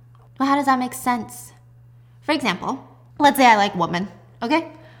done. Well, how does that make sense? For example, let's say I like women,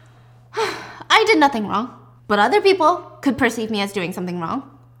 okay? I did nothing wrong, but other people could perceive me as doing something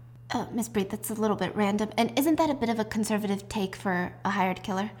wrong. Miss Brie, that's a little bit random, and isn't that a bit of a conservative take for a hired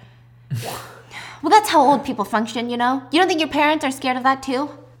killer? Well, that's how old people function, you know? You don't think your parents are scared of that too?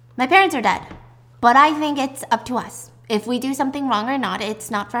 My parents are dead, but I think it's up to us. If we do something wrong or not,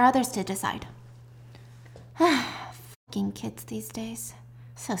 it's not for others to decide. Fucking kids these days.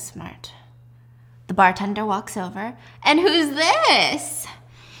 So smart. The bartender walks over, and who's this?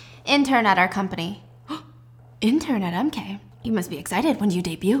 Intern at our company. Intern at MK? You must be excited when you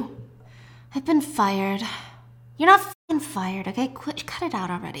debut. I've been fired. You're not fucking fired, okay? Cut it out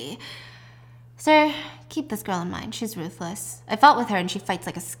already. Sir, keep this girl in mind. She's ruthless. I fought with her and she fights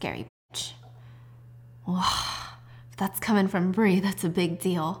like a scary bitch. Wow. That's coming from Brie, that's a big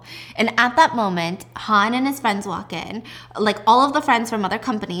deal. And at that moment, Han and his friends walk in. Like all of the friends from other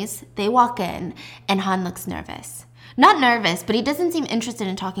companies, they walk in, and Han looks nervous. Not nervous, but he doesn't seem interested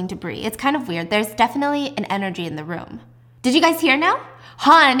in talking to Brie. It's kind of weird. There's definitely an energy in the room. Did you guys hear now?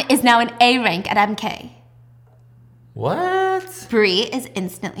 Han is now an A rank at MK. What? Brie is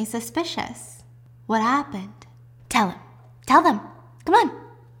instantly suspicious. What happened? Tell him. Tell them. Come on.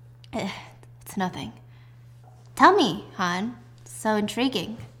 It's nothing. Tell me, Han. So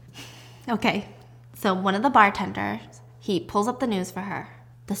intriguing. Okay, so one of the bartenders, he pulls up the news for her.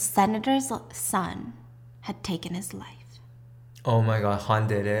 The senator's son had taken his life. Oh my god, Han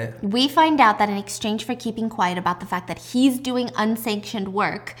did it. We find out that in exchange for keeping quiet about the fact that he's doing unsanctioned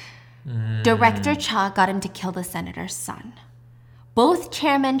work, Director Cha got him to kill the senator's son. Both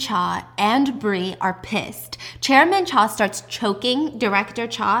Chairman Cha and Brie are pissed. Chairman Cha starts choking Director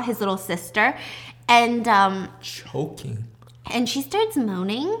Cha, his little sister, and choking. And she starts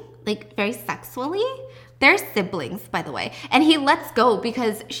moaning, like very sexually, They're siblings, by the way. And he lets go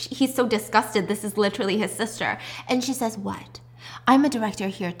because he's so disgusted. This is literally his sister. And she says, what? I'm a director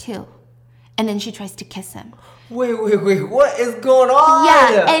here too. And then she tries to kiss him. Wait, what is going on?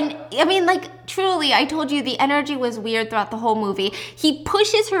 Yeah, and I mean, like, truly, I told you the energy was weird throughout the whole movie. He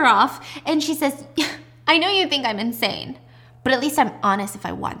pushes her off, and she says, I know you think I'm insane, but at least I'm honest if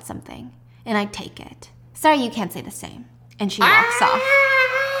I want something, and I take it. Sorry you can't say the same. And she walks off.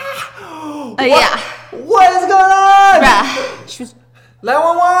 Yeah. What is going on? Bruh. She was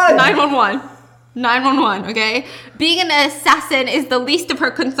 911! 911. 911, okay? Being an assassin is the least of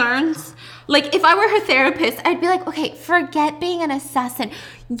her concerns. Like, if I were her therapist, I'd be like, okay, forget being an assassin.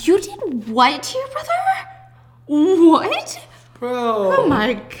 You did what to your brother? What? Bro. Oh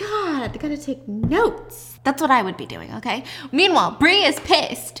my god, I gotta take notes. That's what I would be doing, okay? Meanwhile, Bree is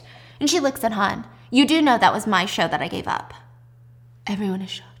pissed. And she looks at Han. You do know that was my show that I gave up. Everyone is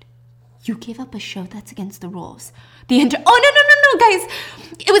shocked. You gave up a show that's against the rules. Oh, no, guys.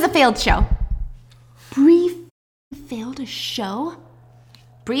 It was a failed show. Bree failed a show?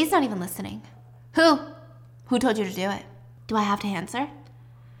 Bree's not even listening. Who? Who told you to do it? Do I have to answer?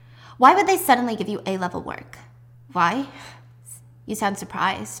 Why would they suddenly give you A-level work? Why? You sound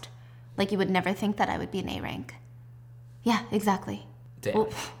surprised. Like you would never think that I would be an A rank. Yeah, exactly. Damn.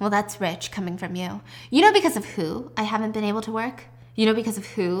 Well, that's rich coming from you. You know because of who I haven't been able to work? You know because of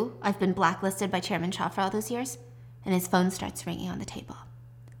who I've been blacklisted by Chairman Cha for all those years? And his phone starts ringing on the table.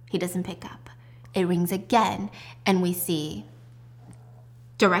 He doesn't pick up. It rings again, and we see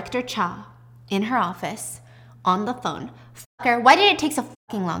Director Cha in her office on the phone. Fucker, why did it take so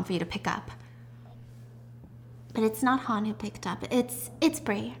fucking long for you to pick up? But it's not Han who picked up. It's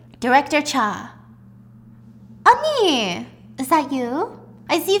Bree. Director Cha. Ani, is that you?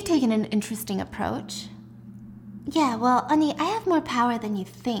 I see you've taken an interesting approach. Yeah, well, Ani, I have more power than you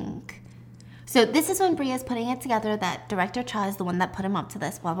think. So this is when Bree is putting it together that Director Cha is the one that put him up to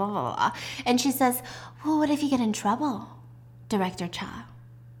this, blah, blah, blah, blah. And she says, well, what if you get in trouble? Director Cha.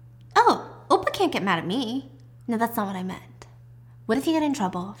 Oh, Oppa can't get mad at me. No, that's not what I meant. What if you get in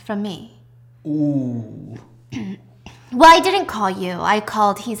trouble from me? Ooh. Well, I didn't call you. I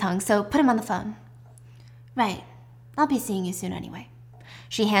called He's Hung, so put him on the phone. Right. I'll be seeing you soon anyway.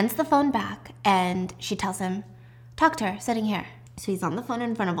 She hands the phone back, and she tells him, talk to her, sitting here. So he's on the phone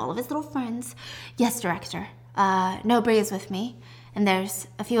in front of all of his little friends. Yes, Director. No, Bree is with me. And there's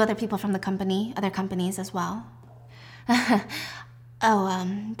a few other people from the company, other companies as well. That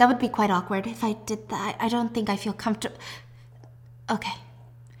would be quite awkward if I did that. I don't think I feel comfortable. Okay.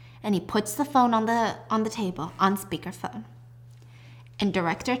 And he puts the phone on the table, on speakerphone. And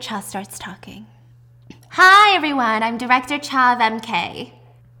Director Cha starts talking. Hi, everyone. I'm Director Cha of MK.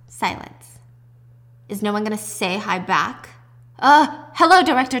 Silence. Is no one going to say hi back? Hello,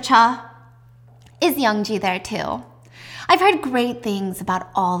 Director Cha. Is Youngji there too? I've heard great things about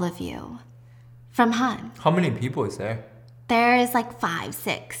all of you. From Han. How many people is there? There's like 5,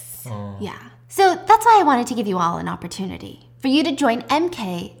 6. Oh. Yeah. So that's why I wanted to give you all an opportunity. For you to join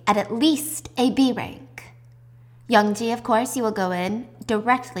MK at least a B rank. Youngji, of course, you will go in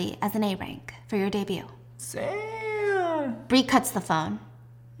directly as an A rank for your debut. Damn. Bree cuts the phone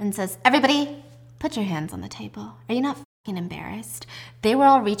and says, everybody, put your hands on the table. Are you not fucking embarrassed? They were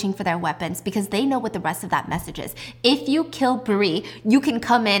all reaching for their weapons because they know what the rest of that message is. If you kill Bree, you can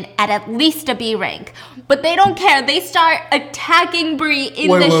come in at least a B rank. But they don't care. They start attacking Bree in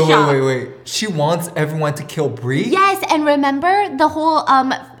the shop. Wait. She wants everyone to kill Bree? Yes, and remember the whole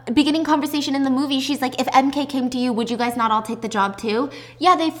beginning conversation in the movie? She's like, if MK came to you, would you guys not all take the job too?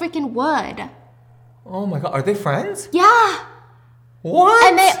 Yeah, they freaking would. Oh my god, are they friends? Yeah. What?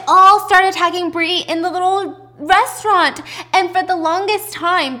 And they all start attacking Bree in the little restaurant. And for the longest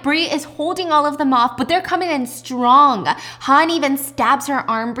time, Bree is holding all of them off, but they're coming in strong. Han even stabs her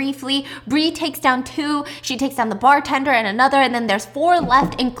arm briefly. Bree takes down 2. She takes down the bartender and another, and then there's 4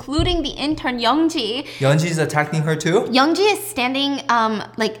 left, including the intern Youngji. Youngji's attacking her too? Youngji is standing,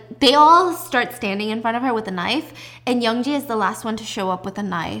 they all start standing in front of her with a knife, and Youngji is the last one to show up with a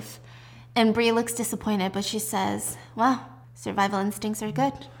knife. And Bree looks disappointed, but she says, wow, survival instincts are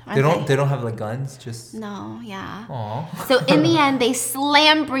good, aren't they don't have like guns, just... No, yeah. Aww. So in the end, they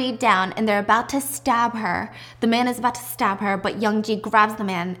slam Bree down, and they're about to stab her. The man is about to stab her, but Youngji grabs the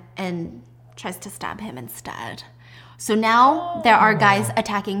man and tries to stab him instead. So now there are guys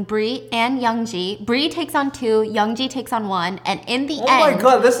attacking Bree and Youngji. Bree takes on 2, Youngji takes on 1, and in the end... Oh my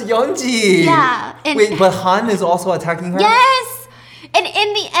god, that's Youngji! Yeah. Wait, but Han is also attacking her? Yes! And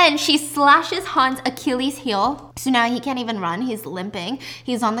in the end, she slashes Han's Achilles heel. So now he can't even run. He's limping.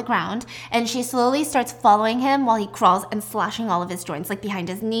 He's on the ground. And she slowly starts following him while he crawls and slashing all of his joints, like behind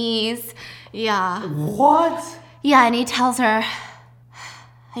his knees. Yeah. What? Yeah, and he tells her,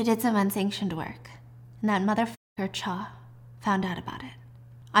 I did some unsanctioned work. And that motherfucker Cha found out about it.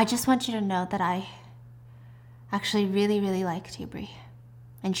 I just want you to know that I actually really, really liked you, Brie.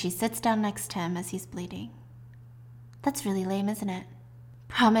 And she sits down next to him as he's bleeding. That's really lame, isn't it?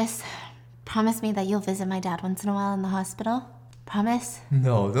 Promise me that you'll visit my dad once in a while in the hospital. Promise?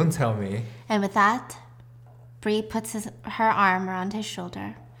 No, don't tell me. And with that, Brie puts her arm around his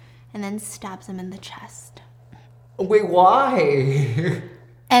shoulder and then stabs him in the chest. Wait, why?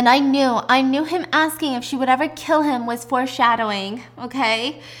 And I knew him asking if she would ever kill him was foreshadowing,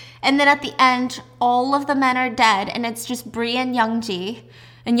 okay? And then at the end, all of the men are dead, and it's just Brie and Youngji.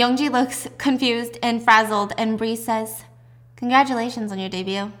 And Youngji looks confused and frazzled, and Brie says, congratulations on your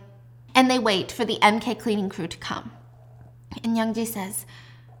debut. And they wait for the MK cleaning crew to come. And Youngji says,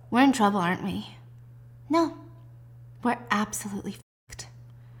 we're in trouble, aren't we? No, we're absolutely fucked.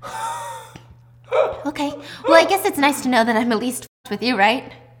 Okay, well, I guess it's nice to know that I'm at least fucked with you,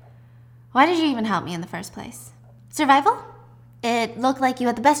 right? Why did you even help me in the first place? Survival? It looked like you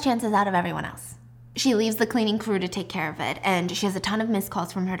had the best chances out of everyone else. She leaves the cleaning crew to take care of it, and she has a ton of missed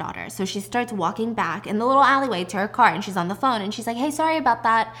calls from her daughter. So she starts walking back in the little alleyway to her car, and she's on the phone, and she's like, hey, sorry about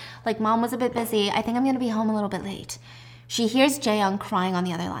that. Like, Mom was a bit busy. I think I'm going to be home a little bit late. She hears Jaeyoung crying on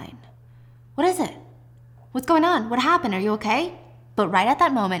the other line. What is it? What's going on? What happened? Are you okay? But right at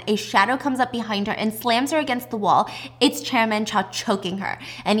that moment, a shadow comes up behind her and slams her against the wall. It's Chairman Cha choking her.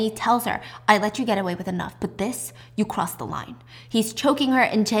 And he tells her, I let you get away with enough, but this, you crossed the line. He's choking her,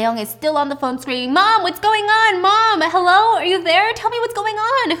 and Jaeyoung is still on the phone screaming, Mom, what's going on? Mom, hello? Are you there? Tell me what's going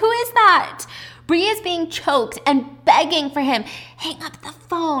on. Who is that? Brie is being choked and begging for him. Hang up the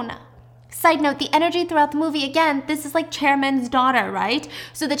phone. Side note, the energy throughout the movie, again, this is like Chairman's daughter, right?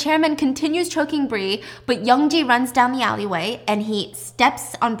 So the Chairman continues choking Brie, but Youngji runs down the alleyway and he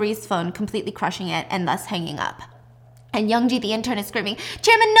steps on Brie's phone, completely crushing it and thus hanging up. And Youngji, the intern, is screaming,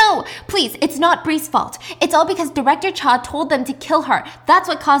 Chairman, no! Please, it's not Brie's fault. It's all because Director Cha told them to kill her. That's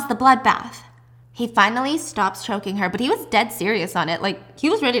what caused the bloodbath. He finally stops choking her, but he was dead serious on it. Like,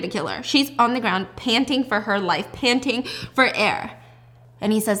 he was ready to kill her. She's on the ground, panting for her life, panting for air.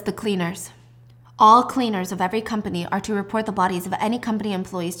 And he says the cleaners. All cleaners of every company are to report the bodies of any company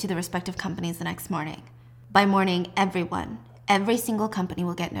employees to the respective companies the next morning. By morning, every single company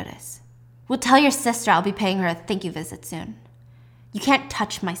will get notice. We'll tell your sister I'll be paying her a thank you visit soon. You can't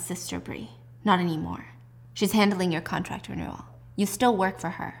touch my sister, Brie. Not anymore. She's handling your contract renewal. You still work for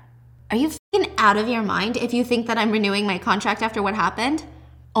her. Are you f***ing out of your mind if you think that I'm renewing my contract after what happened?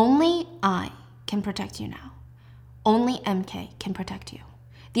 Only I can protect you now. Only MK can protect you.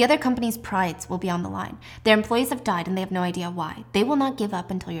 The other company's prides will be on the line. Their employees have died and they have no idea why. They will not give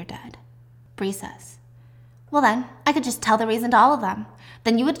up until you're dead. Brie says, well then, I could just tell the reason to all of them.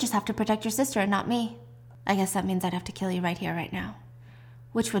 Then you would just have to protect your sister and not me. I guess that means I'd have to kill you right here, right now.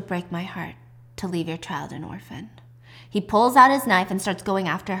 Which would break my heart, to leave your child an orphan. He pulls out his knife and starts going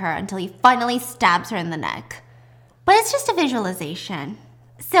after her until he finally stabs her in the neck. But it's just a visualization.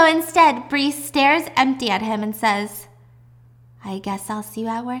 So instead, Brie stares empty at him and says, I guess I'll see you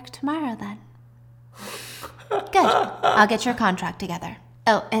at work tomorrow then. Good. I'll get your contract together.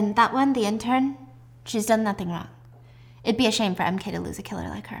 Oh, and that one, the intern, she's done nothing wrong. It'd be a shame for MK to lose a killer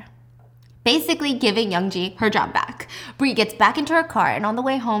like her. Basically giving Youngji her job back. Brie gets back into her car, and on the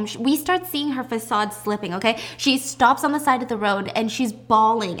way home, we start seeing her facade slipping, okay? She stops on the side of the road, and she's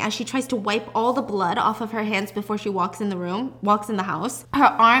bawling as she tries to wipe all the blood off of her hands before she walks in the house. Her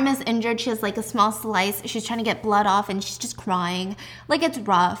arm is injured. She has like a small slice. She's trying to get blood off, and she's just crying. Like, it's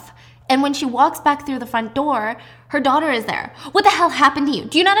rough. And when she walks back through the front door, her daughter is there. What the hell happened to you?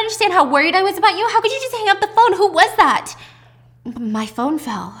 Do you not understand how worried I was about you? How could you just hang up the phone? Who was that? My phone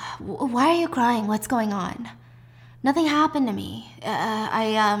fell. Why are you crying? What's going on? Nothing happened to me.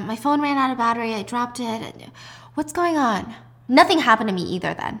 My phone ran out of battery. I dropped it. What's going on? Nothing happened to me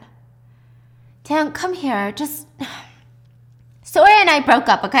either then. Taeyong, come here. Just... Sora and I broke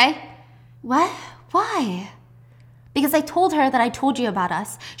up, okay? What? Why? Because I told her that I told you about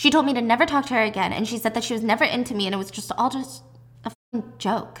us. She told me to never talk to her again, and she said that she was never into me, and it was just all just a f***ing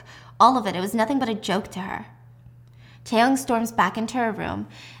joke. All of it. It was nothing but a joke to her. Taeyong storms back into her room,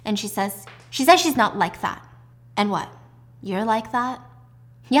 and she says she's not like that. And what? You're like that?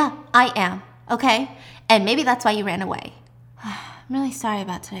 Yeah, I am, okay? And maybe that's why you ran away. I'm really sorry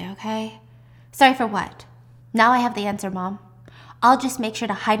about today, okay? Sorry for what? Now I have the answer, Mom. I'll just make sure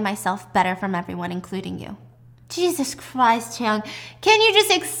to hide myself better from everyone, including you. Jesus Christ, Taeyong. Can you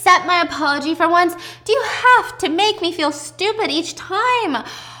just accept my apology for once? Do you have to make me feel stupid each time?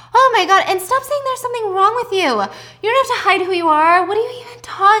 Oh my god, and stop saying there's something wrong with you. You don't have to hide who you are. What are you even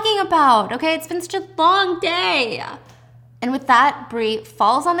talking about? Okay, it's been such a long day. And with that, Brie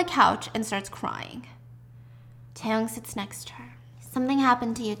falls on the couch and starts crying. Taeyong sits next to her. Something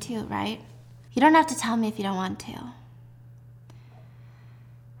happened to you too, right? You don't have to tell me if you don't want to.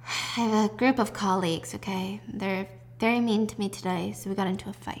 I have a group of colleagues, okay? They're very mean to me today, so we got into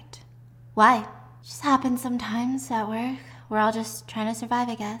a fight. Why? It just happens sometimes at work. We're all just trying to survive,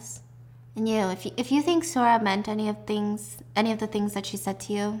 I guess. And you, if you think Sora meant any of the things that she said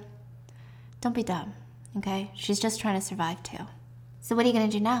to you, don't be dumb, okay? She's just trying to survive too. So what are you gonna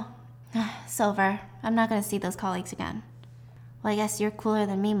do now? Silver, I'm not gonna see those colleagues again. Well, I guess you're cooler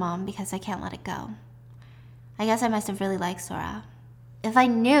than me, Mom, because I can't let it go. I guess I must have really liked Sora. If I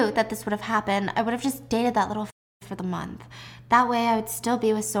knew that this would have happened, I would have just dated that little for the month. That way I would still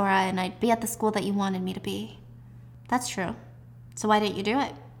be with Sora and I'd be at the school that you wanted me to be. That's true. So why didn't you do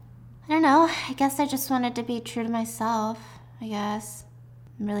it? I don't know. I guess I just wanted to be true to myself, I guess.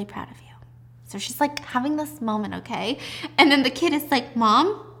 I'm really proud of you. So she's like having this moment, okay? And then the kid is like,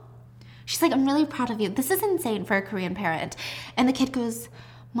 Mom? She's like, I'm really proud of you. This is insane for a Korean parent. And the kid goes,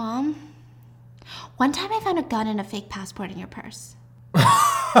 Mom, one time I found a gun and a fake passport in your purse.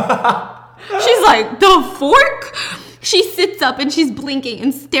 She's like, the fork? She sits up and she's blinking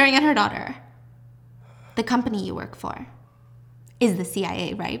and staring at her daughter. The company you work for is the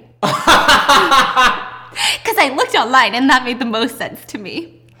CIA, right? Because I looked online and that made the most sense to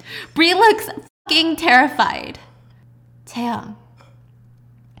me. Brie looks fucking terrified. Taeyong,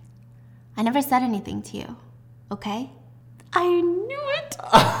 I never said anything to you, okay? I knew it.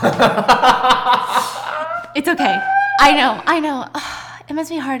 It's okay. I know. It must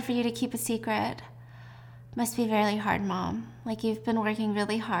be hard for you to keep a secret. It must be really hard, Mom. Like you've been working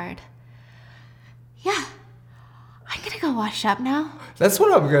really hard. Yeah. I'm gonna go wash up now. That's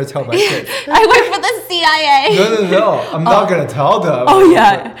what I'm gonna tell my kids. I work for the CIA. No. I'm not gonna tell them. Oh,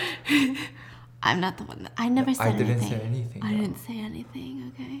 yeah. I'm not the one. I never said anything. I didn't say anything. I didn't say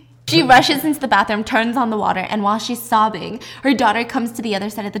anything, okay? She rushes into the bathroom, turns on the water, and while she's sobbing, her daughter comes to the other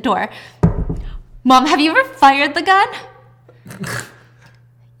side of the door. Mom, have you ever fired the gun?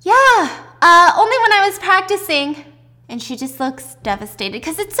 Yeah, only when I was practicing. And she just looks devastated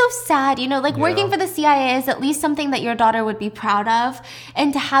because it's so sad, you know, like working for the CIA is at least something that your daughter would be proud of.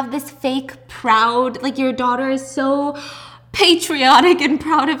 And to have this fake proud, like your daughter is so patriotic and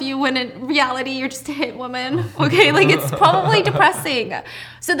proud of you when in reality you're just a hit woman, okay? Like it's probably depressing.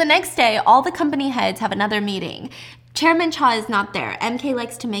 So the next day, all the company heads have another meeting. Chairman Cha is not there. MK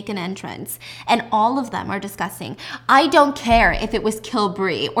likes to make an entrance. And all of them are discussing, I don't care if it was Kill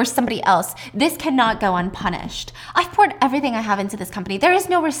Brie or somebody else. This cannot go unpunished. I've poured everything I have into this company. There is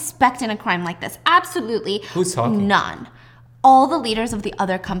no respect in a crime like this. Absolutely. Who's talking? None. All the leaders of the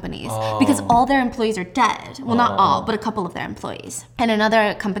other companies, because all their employees are dead. Well, not all, but a couple of their employees. And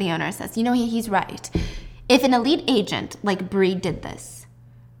another company owner says, you know, he's right. If an elite agent like Brie did this,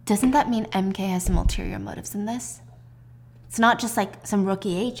 doesn't that mean MK has some ulterior motives in this? It's not just like some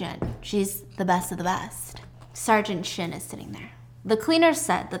rookie agent. She's the best of the best. Sergeant Shin is sitting there. The cleaners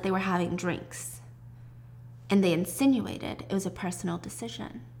said that they were having drinks, and they insinuated it was a personal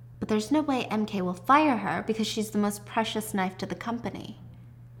decision. But there's no way MK will fire her because she's the most precious knife to the company.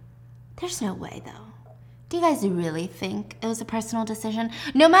 There's no way, though. Do you guys really think it was a personal decision?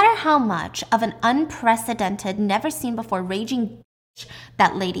 No matter how much of an unprecedented, never-seen-before raging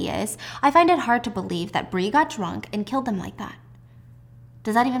that lady is, I find it hard to believe that Brie got drunk and killed them like that.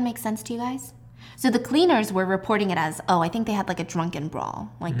 Does that even make sense to you guys? So the cleaners were reporting it as, I think they had like a drunken brawl.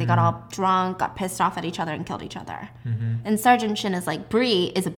 Like they got all drunk, got pissed off at each other and killed each other. And Sergeant Shin is like,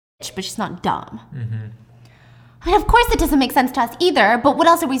 Brie is a bitch, but she's not dumb. I mean, of course it doesn't make sense to us either, but what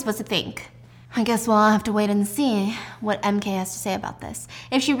else are we supposed to think? I guess we'll have to wait and see what MK has to say about this.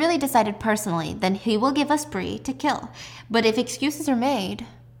 If she really decided personally, then he will give us Brie to kill. But if excuses are made,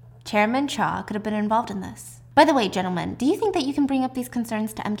 Chairman Cha could have been involved in this. By the way, gentlemen, do you think that you can bring up these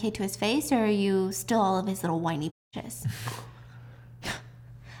concerns to MK to his face, or are you still all of his little whiny bitches?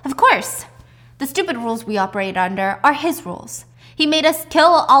 Of course! The stupid rules we operate under are his rules. He made us kill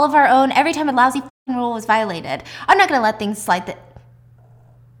all of our own every time a lousy rule was violated. I'm not gonna let things slide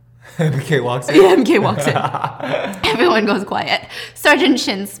MK walks in. Yeah, MK walks in. Everyone goes quiet. Sergeant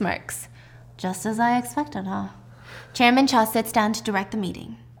Shin smirks. Just as I expected, huh? Chairman Cha sits down to direct the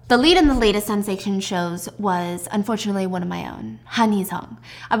meeting. The lead in the latest unsanctioned shows was, unfortunately, one of my own, Han Hee-sung.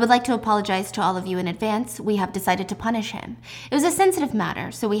 I would like to apologize to all of you in advance. We have decided to punish him. It was a sensitive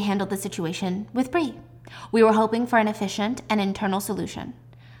matter, so we handled the situation with Bree. We were hoping for an efficient and internal solution.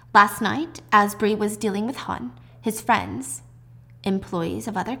 Last night, as Bree was dealing with Han, his friends, employees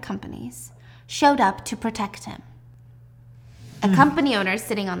of other companies, showed up to protect him. A company owner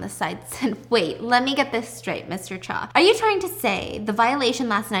sitting on the side said, wait, let me get this straight, Mr. Cha. Are you trying to say the violation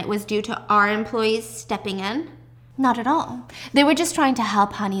last night was due to our employees stepping in? Not at all. They were just trying to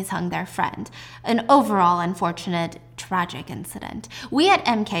help Han Hee-sung, their friend. An overall unfortunate, tragic incident. We at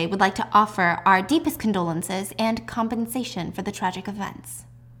MK would like to offer our deepest condolences and compensation for the tragic events.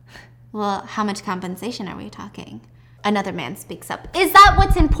 Well, how much compensation are we talking? Another man speaks up. Is that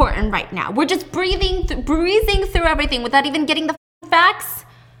what's important right now? We're just breezing through everything without even getting the facts?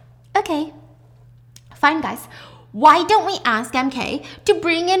 Okay. Fine, guys. Why don't we ask MK to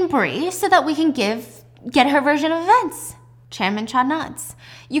bring in Bree so that we can get her version of events? Chairman Cha nods.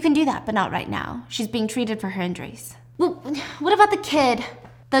 You can do that, but not right now. She's being treated for her injuries. Well, what about the kid?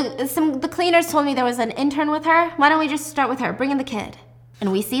 The cleaners told me there was an intern with her. Why don't we just start with her? Bring in the kid.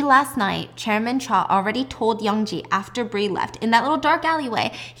 And we see last night, Chairman Cha already told Youngji after Bree left, in that little dark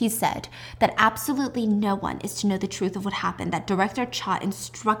alleyway, he said that absolutely no one is to know the truth of what happened, that Director Cha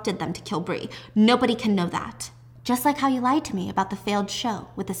instructed them to kill Bree. Nobody can know that. Just like how you lied to me about the failed show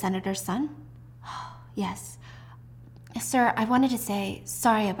with the senator's son? Yes. Sir, I wanted to say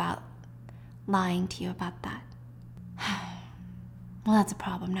sorry about lying to you about that. Well, that's a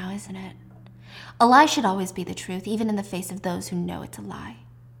problem now, isn't it? A lie should always be the truth, even in the face of those who know it's a lie.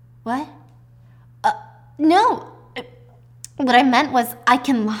 What? No. What I meant was I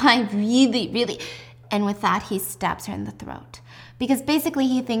can lie really. And with that, he stabs her in the throat. Because basically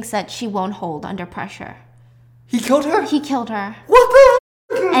he thinks that she won't hold under pressure. He killed her? He killed her. What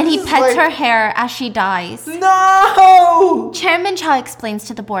the f? And he pets her hair as she dies. No! Chairman Cha explains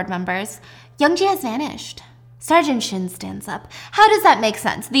to the board members, Youngji has vanished. Sergeant Shin stands up. How does that make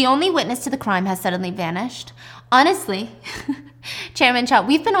sense? The only witness to the crime has suddenly vanished. Honestly, Chairman Cha,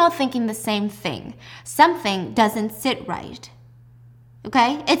 we've been all thinking the same thing. Something doesn't sit right.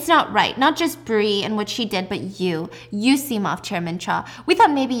 Okay? It's not right. Not just Bree and what she did, but you. You seem off, Chairman Cha. We thought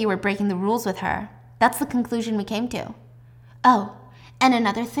maybe you were breaking the rules with her. That's the conclusion we came to. Oh, and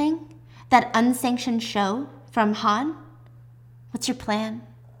another thing? That unsanctioned show from Han? What's your plan?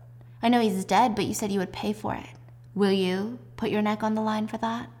 I know he's dead, but you said you would pay for it. Will you put your neck on the line for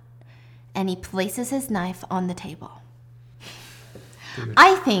that? And he places his knife on the table. Dude.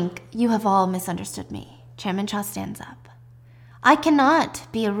 I think you have all misunderstood me. Chairman Cha stands up. I cannot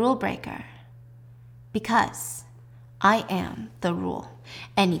be a rule breaker because I am the rule.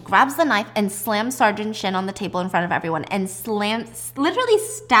 And he grabs the knife and slams Sergeant Shin on the table in front of everyone and literally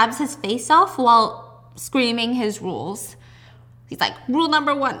stabs his face off while screaming his rules. He's like, rule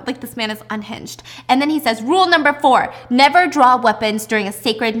number 1, like this man is unhinged. And then he says, rule number 4, never draw weapons during a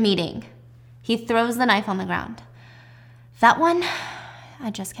sacred meeting. He throws the knife on the ground. That one,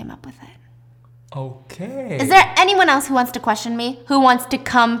 I just came up with it. Okay. Is there anyone else who wants to question me? Who wants to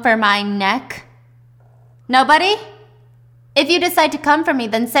come for my neck? Nobody? If you decide to come for me,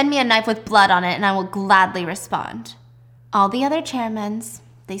 then send me a knife with blood on it and I will gladly respond. All the other chairmans,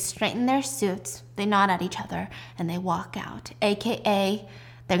 they straighten their suits, they nod at each other, and they walk out. AKA,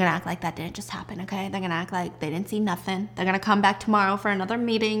 they're gonna act like that didn't just happen, okay? They're gonna act like they didn't see nothing. They're gonna come back tomorrow for another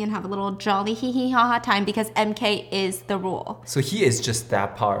meeting and have a little jolly hee-hee ha-ha time because MK is the rule. So he is just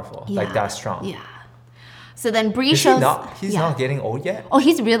that powerful, like that strong. Yeah. So then Bree shows... He's not getting old yet? Oh,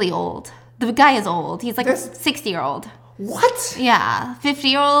 he's really old. The guy is old. He's like a 60-year-old. What? Yeah,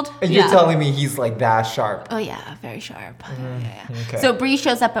 50-year-old. And you're telling me he's like that sharp? Oh yeah, very sharp. Yeah. Okay. So Bree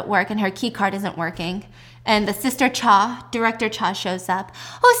shows up at work and her key card isn't working. And the sister Cha, Director Cha, shows up.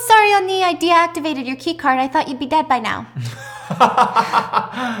 Oh, sorry, Onni, I deactivated your key card. I thought you'd be dead by now.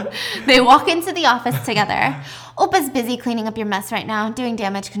 They walk into the office together. Oppa's busy cleaning up your mess right now, doing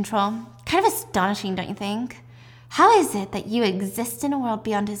damage control. Kind of astonishing, don't you think? How is it that you exist in a world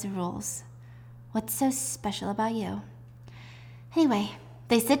beyond his rules? What's so special about you? Anyway,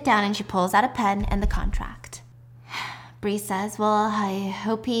 they sit down and she pulls out a pen and the contract. Bree says, well, I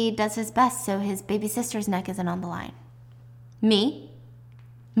hope he does his best so his baby sister's neck isn't on the line. Me?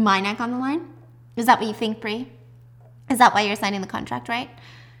 My neck on the line? Is that what you think, Bree? Is that why you're signing the contract, right?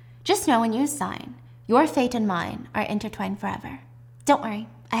 Just know when you sign, your fate and mine are intertwined forever. Don't worry,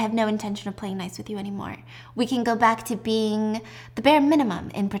 I have no intention of playing nice with you anymore. We can go back to being the bare minimum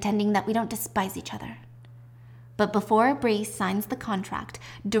in pretending that we don't despise each other. But before Bree signs the contract,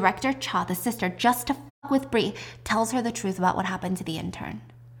 Director Cha, the sister, just to fuck with Bree, tells her the truth about what happened to the intern.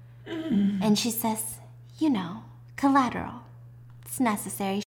 And she says, you know, collateral. It's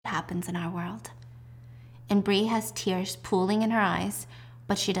necessary. Shit happens in our world. And Bree has tears pooling in her eyes,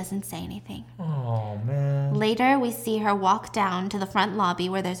 but she doesn't say anything. Oh, man. Later, we see her walk down to the front lobby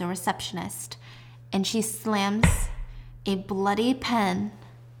where there's a receptionist, and she slams a bloody pen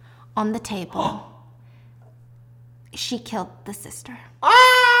on the table. She killed the sister.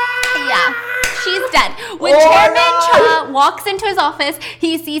 Yeah, she's dead. When Chairman Cha walks into his office,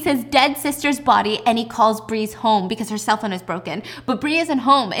 he sees his dead sister's body, and he calls Bree's home because her cell phone is broken. But Bree isn't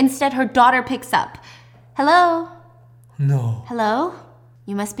home. Instead, her daughter picks up. Hello? No. Hello?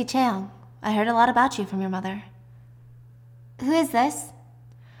 You must be Cheong. I heard a lot about you from your mother. Who is this?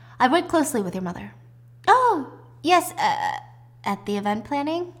 I work closely with your mother. Oh, yes, at the event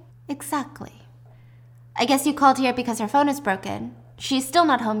planning? Exactly. I guess you called here because her phone is broken. She's still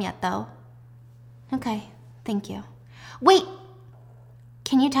not home yet, though. Okay, thank you. Wait,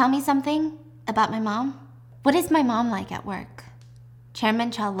 can you tell me something about my mom? What is my mom like at work?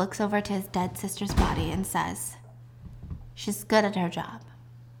 Chairman Cha looks over to his dead sister's body and says, she's good at her job.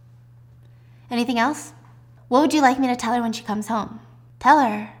 Anything else? What would you like me to tell her when she comes home? Tell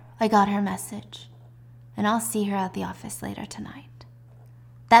her I got her message, and I'll see her at the office later tonight.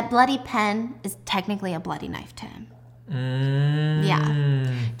 That bloody pen is technically a bloody knife to him.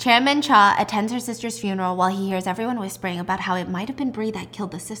 Yeah. Chairman Cha attends her sister's funeral while he hears everyone whispering about how it might have been Bree that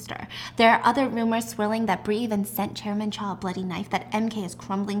killed the sister. There are other rumors swirling that Bree even sent Chairman Cha a bloody knife that MK is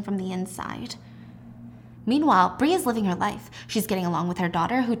crumbling from the inside. Meanwhile, Bree is living her life. She's getting along with her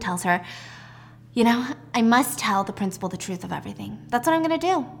daughter, who tells her, you know, I must tell the principal the truth of everything. That's what I'm gonna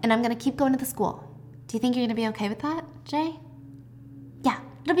do, and I'm gonna keep going to the school. Do you think you're gonna be okay with that, Jay? Yeah,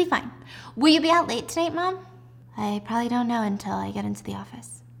 it'll be fine. Will you be out late tonight, Mom? I probably don't know until I get into the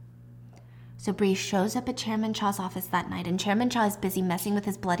office. So Bree shows up at Chairman Cha's office that night, and Chairman Cha is busy messing with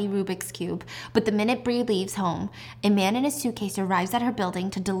his bloody Rubik's Cube. But the minute Bree leaves home, a man in a suitcase arrives at her building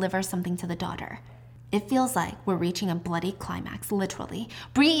to deliver something to the daughter. It feels like we're reaching a bloody climax, literally.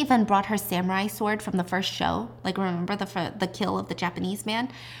 Bree even brought her samurai sword from the first show. Like, remember the kill of the Japanese man?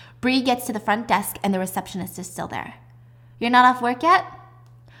 Bree gets to the front desk, and the receptionist is still there. You're not off work yet?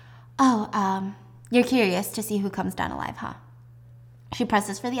 Oh, you're curious to see who comes down alive, huh? She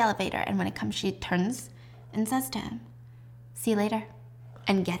presses for the elevator, and when it comes, she turns and says to him, see you later,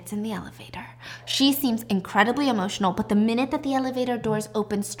 and gets in the elevator. She seems incredibly emotional, but the minute that the elevator doors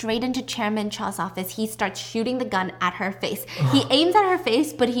open straight into Chairman Cha's office, he starts shooting the gun at her face. He aims at her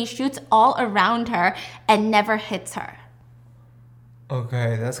face, but he shoots all around her and never hits her.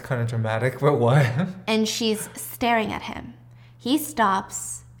 Okay, that's kind of dramatic, but what? And she's staring at him. He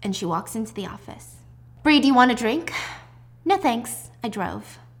stops, and she walks into the office. Bree, do you want a drink? No thanks, I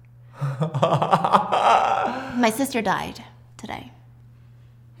drove. My sister died today,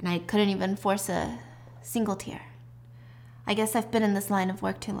 and I couldn't even force a single tear. I guess I've been in this line of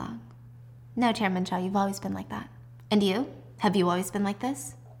work too long. No, Chairman Cha, you've always been like that. And you? Have you always been like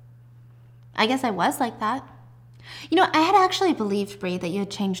this? I guess I was like that. You know, I had actually believed, Bree, that you had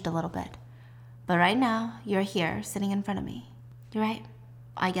changed a little bit. But right now, you're here, sitting in front of me. You're right.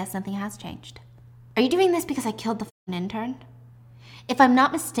 I guess nothing has changed. Are you doing this because I killed the intern? If I'm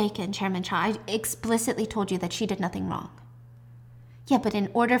not mistaken, Chairman Cha, I explicitly told you that she did nothing wrong. Yeah, but in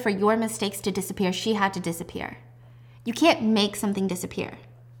order for your mistakes to disappear, she had to disappear. You can't make something disappear.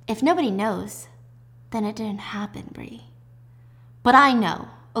 If nobody knows, then it didn't happen, Bree. But I know,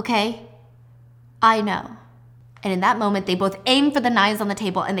 okay? I know. And in that moment, they both aim for the knives on the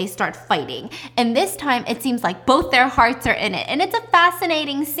table and they start fighting. And this time, it seems like both their hearts are in it. And it's a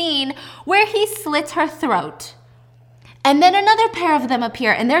fascinating scene where he slits her throat. And then another pair of them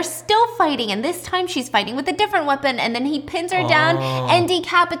appear and they're still fighting. And this time, she's fighting with a different weapon. And then he pins her down and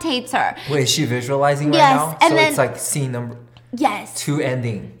decapitates her. Wait, is she visualizing right Yes, now? and so then- it's like scene number Yes. 2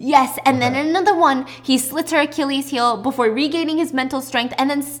 ending. Yes, and then another one, he slits her Achilles heel before regaining his mental strength and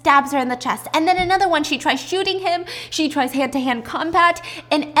then stabs her in the chest. And then another one, she tries shooting him, she tries hand-to-hand combat.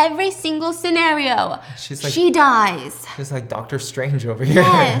 In every single scenario, she dies. She's like Doctor Strange over here.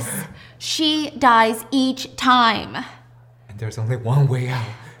 Yes, she dies each time. And there's only one way out.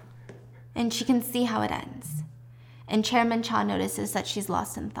 And she can see how it ends. And Chairman Cha notices that she's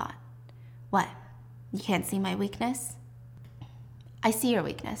lost in thought. What? You can't see my weakness? I see your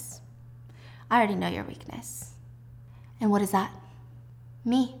weakness. I already know your weakness. And what is that?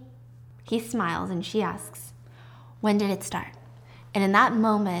 Me. He smiles and she asks, when did it start? And in that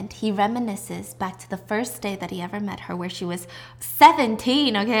moment, he reminisces back to the first day that he ever met her, where she was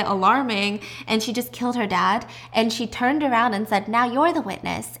 17, okay, alarming, and she just killed her dad. And she turned around and said, now you're the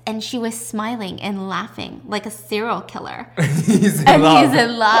witness. And she was smiling and laughing like a serial killer. He's in and love. he's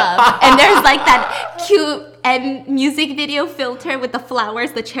in love. And there's like that cute and music video filter with the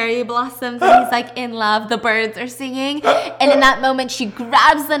flowers, the cherry blossoms, and he's like in love. The birds are singing. And in that moment, she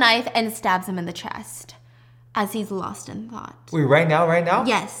grabs the knife and stabs him in the chest as he's lost in thought. Wait, right now?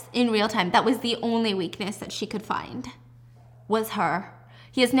 Yes, in real time. That was the only weakness that she could find, was her.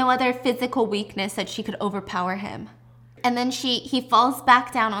 He has no other physical weakness that she could overpower him. And then he falls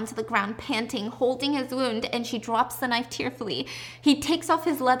back down onto the ground, panting, holding his wound, and she drops the knife tearfully. He takes off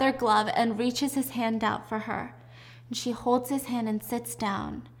his leather glove and reaches his hand out for her. And she holds his hand and sits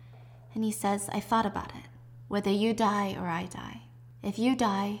down. And he says, I thought about it. Whether you die or I die. If you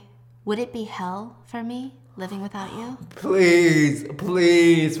die, would it be hell for me, living without you?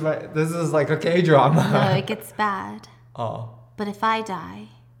 Please. Right. This is like a K-drama. No, it gets bad. Oh. But if I die,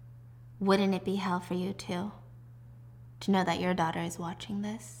 wouldn't it be hell for you too? To know that your daughter is watching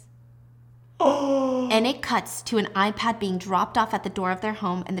this? And it cuts to an iPad being dropped off at the door of their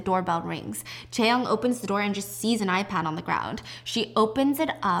home, and the doorbell rings. Chaeyoung opens the door and just sees an iPad on the ground. She opens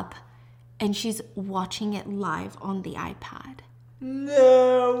it up and she's watching it live on the iPad.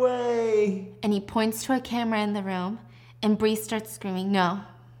 No way. And he points to a camera in the room, and Bree starts screaming, no.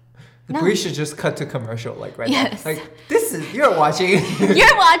 Bree should just cut to commercial, like right Yes. now. Like, you're watching.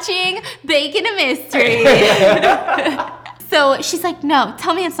 You're watching Bacon a Mystery. So she's like, no,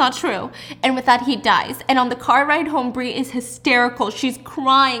 tell me it's not true. And with that, he dies. And on the car ride home, Bree is hysterical. She's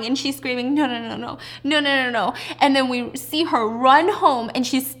crying and she's screaming, no. And then we see her run home, and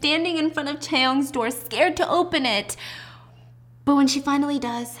she's standing in front of Chaeyoung's door, scared to open it. But when she finally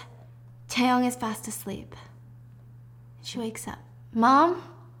does, Chaeyoung is fast asleep. She wakes up. Mom,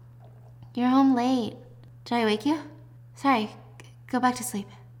 you're home late. Did I wake you? Sorry, go back to sleep.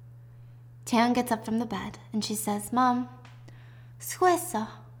 Chaeyoung gets up from the bed and she says, Mom, 수고했어.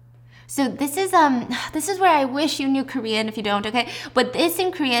 So this is where I wish you knew Korean if you don't, okay? But this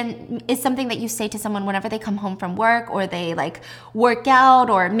in Korean is something that you say to someone whenever they come home from work, or they like work out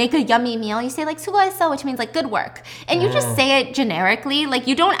or make a yummy meal. You say like 수고했어, which means like good work. And you just say it generically. Like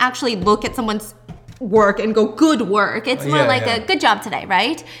you don't actually look at someone's work and go good work. It's more a good job today,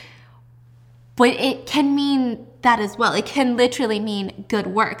 right? But it can mean that as well. It can literally mean good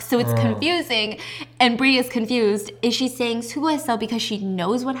work. So it's confusing, and Bree is confused. Is she saying 수고했어 because she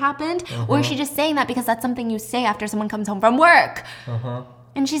knows what happened? Or is she just saying that because that's something you say after someone comes home from work?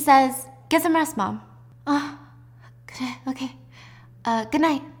 And she says, get some rest, Mom. 그래, okay. Good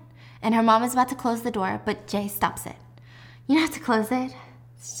night. And her mom is about to close the door, but Jay stops it. You don't have to close it.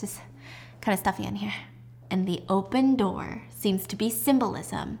 It's just kind of stuffy in here. And the open door seems to be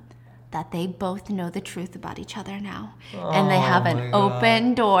symbolism that they both know the truth about each other now. And they have an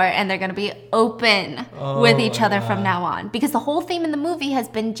open door, and they're gonna be open with each other from now on. Because the whole theme in the movie has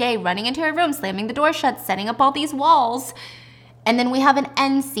been Jay running into her room, slamming the door shut, setting up all these walls. And then we have an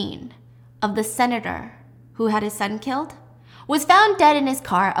end scene of the senator who had his son killed, was found dead in his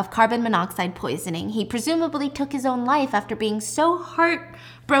car of carbon monoxide poisoning. He presumably took his own life after being so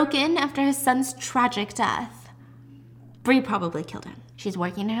heartbroken after his son's tragic death. Bree probably killed him. She's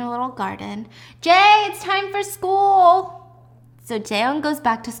working in her little garden. Jay, it's time for school. So Jaeyoung goes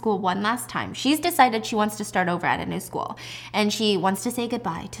back to school one last time. She's decided she wants to start over at a new school, and she wants to say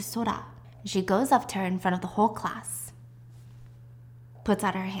goodbye to Sora. She goes up to her in front of the whole class, puts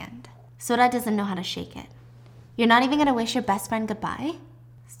out her hand. Sora doesn't know how to shake it. You're not even gonna wish your best friend goodbye?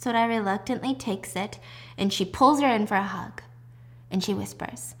 Sora reluctantly takes it, and she pulls her in for a hug. And she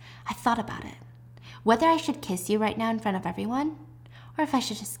whispers, I thought about it. Whether I should kiss you right now in front of everyone, or if I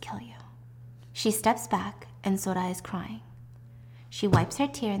should just kill you. She steps back, and Sora is crying. She wipes her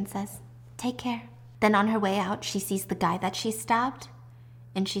tear and says, take care. Then on her way out, she sees the guy that she stabbed,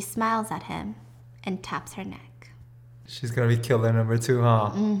 and she smiles at him and taps her neck. She's gonna be killer number 2,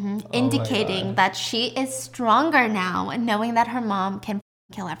 huh? Indicating that she is stronger now, and knowing that her mom can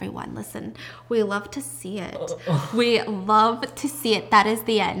kill everyone. Listen, we love to see it. We love to see it. That is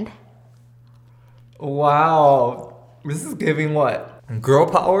the end. Wow. This is giving what? Girl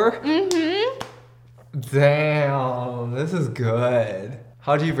power? Damn, this is good.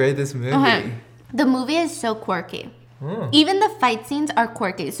 How do you rate this movie? Okay. The movie is so quirky. Even the fight scenes are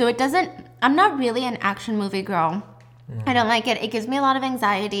quirky. So it doesn't, I'm not really an action movie girl. I don't like it. It gives me a lot of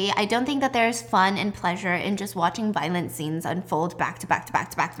anxiety. I don't think that there's fun and pleasure in just watching violent scenes unfold back to back to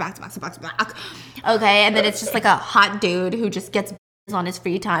back to back to back to back to back to back. Okay, and then it's just like a hot dude who just gets on his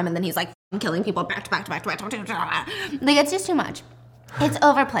free time, and then he's like killing people back to back to back to back to back. Like, it's just too much. It's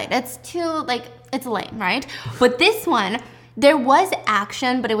overplayed. It's too, like, it's lame, right? But this one, there was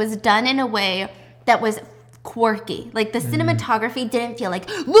action, but it was done in a way that was quirky. Like, the cinematography didn't feel like,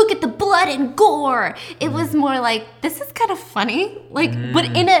 look at the blood and gore. It was more like, this is kind of funny. Like, but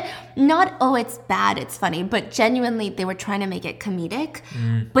in a, not, oh, it's bad, it's funny, but genuinely they were trying to make it comedic,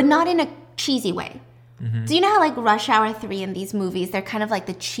 but not in a cheesy way. Do you know how, like, Rush Hour 3 in these movies, they're kind of like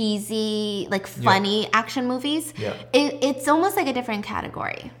the cheesy, like, funny action movies? Yeah. It's almost like a different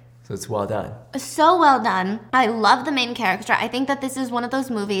category. So it's well done. So well done. I love the main character. I think that this is one of those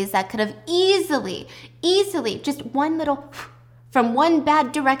movies that could have easily, just one little from one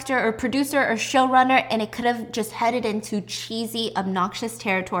bad director or producer or showrunner, and it could have just headed into cheesy, obnoxious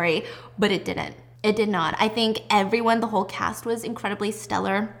territory, but it didn't. It did not. I think everyone, the whole cast was incredibly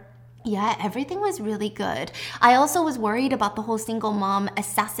stellar. Yeah, everything was really good. I also was worried about the whole single mom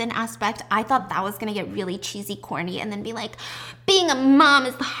assassin aspect. I thought that was gonna get really cheesy, corny, and then be like, being a mom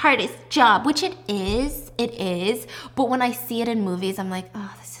is the hardest job, which it is. But when I see it in movies, I'm like,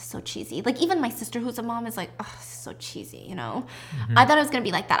 oh, this is so cheesy. Like, even my sister who's a mom is like, oh, this is so cheesy, you know? I thought it was gonna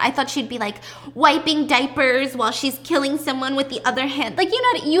be like that. I thought she'd be like wiping diapers while she's killing someone with the other hand. Like, you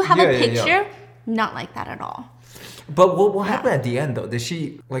know, you have a picture. Yeah. Not like that at all. But what happened at the end, though? Did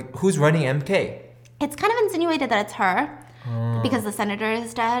she, like, who's running MK? It's kind of insinuated that it's her because the senator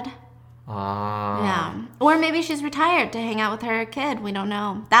is dead. Yeah. Or maybe she's retired to hang out with her kid. We don't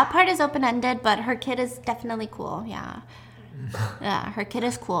know. That part is open-ended, but her kid is definitely cool. Yeah. Yeah, her kid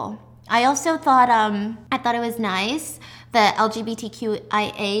is cool. I also thought, it was nice, the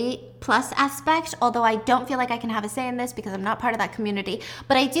LGBTQIA plus aspect, although I don't feel like I can have a say in this because I'm not part of that community,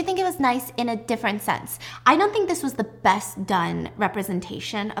 but I do think it was nice in a different sense. I don't think this was the best done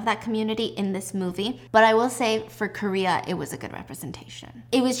representation of that community in this movie, but I will say for Korea, it was a good representation.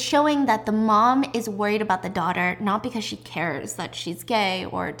 It was showing that the mom is worried about the daughter, not because she cares that she's gay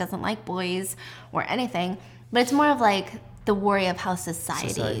or doesn't like boys or anything, but it's more of like, the worry of how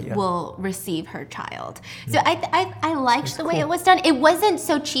society will receive her child. So I liked the way it was done. It wasn't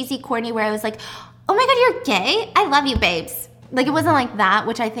so cheesy, corny, where I was like, oh my God, you're gay? I love you, babes. Like, it wasn't like that,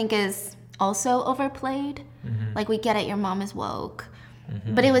 which I think is also overplayed. Like, we get it, your mom is woke.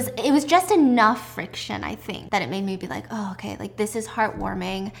 But it was just enough friction, I think, that it made me be like, oh, okay, like, this is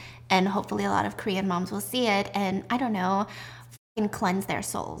heartwarming, and hopefully a lot of Korean moms will see it, and I don't know, cleanse their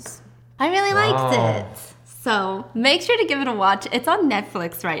souls. I really liked it. So make sure to give it a watch. It's on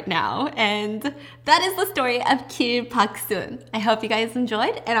Netflix right now. And that is the story of Kil Pak-soon. I hope you guys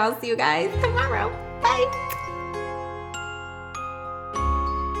enjoyed, and I'll see you guys tomorrow. Bye.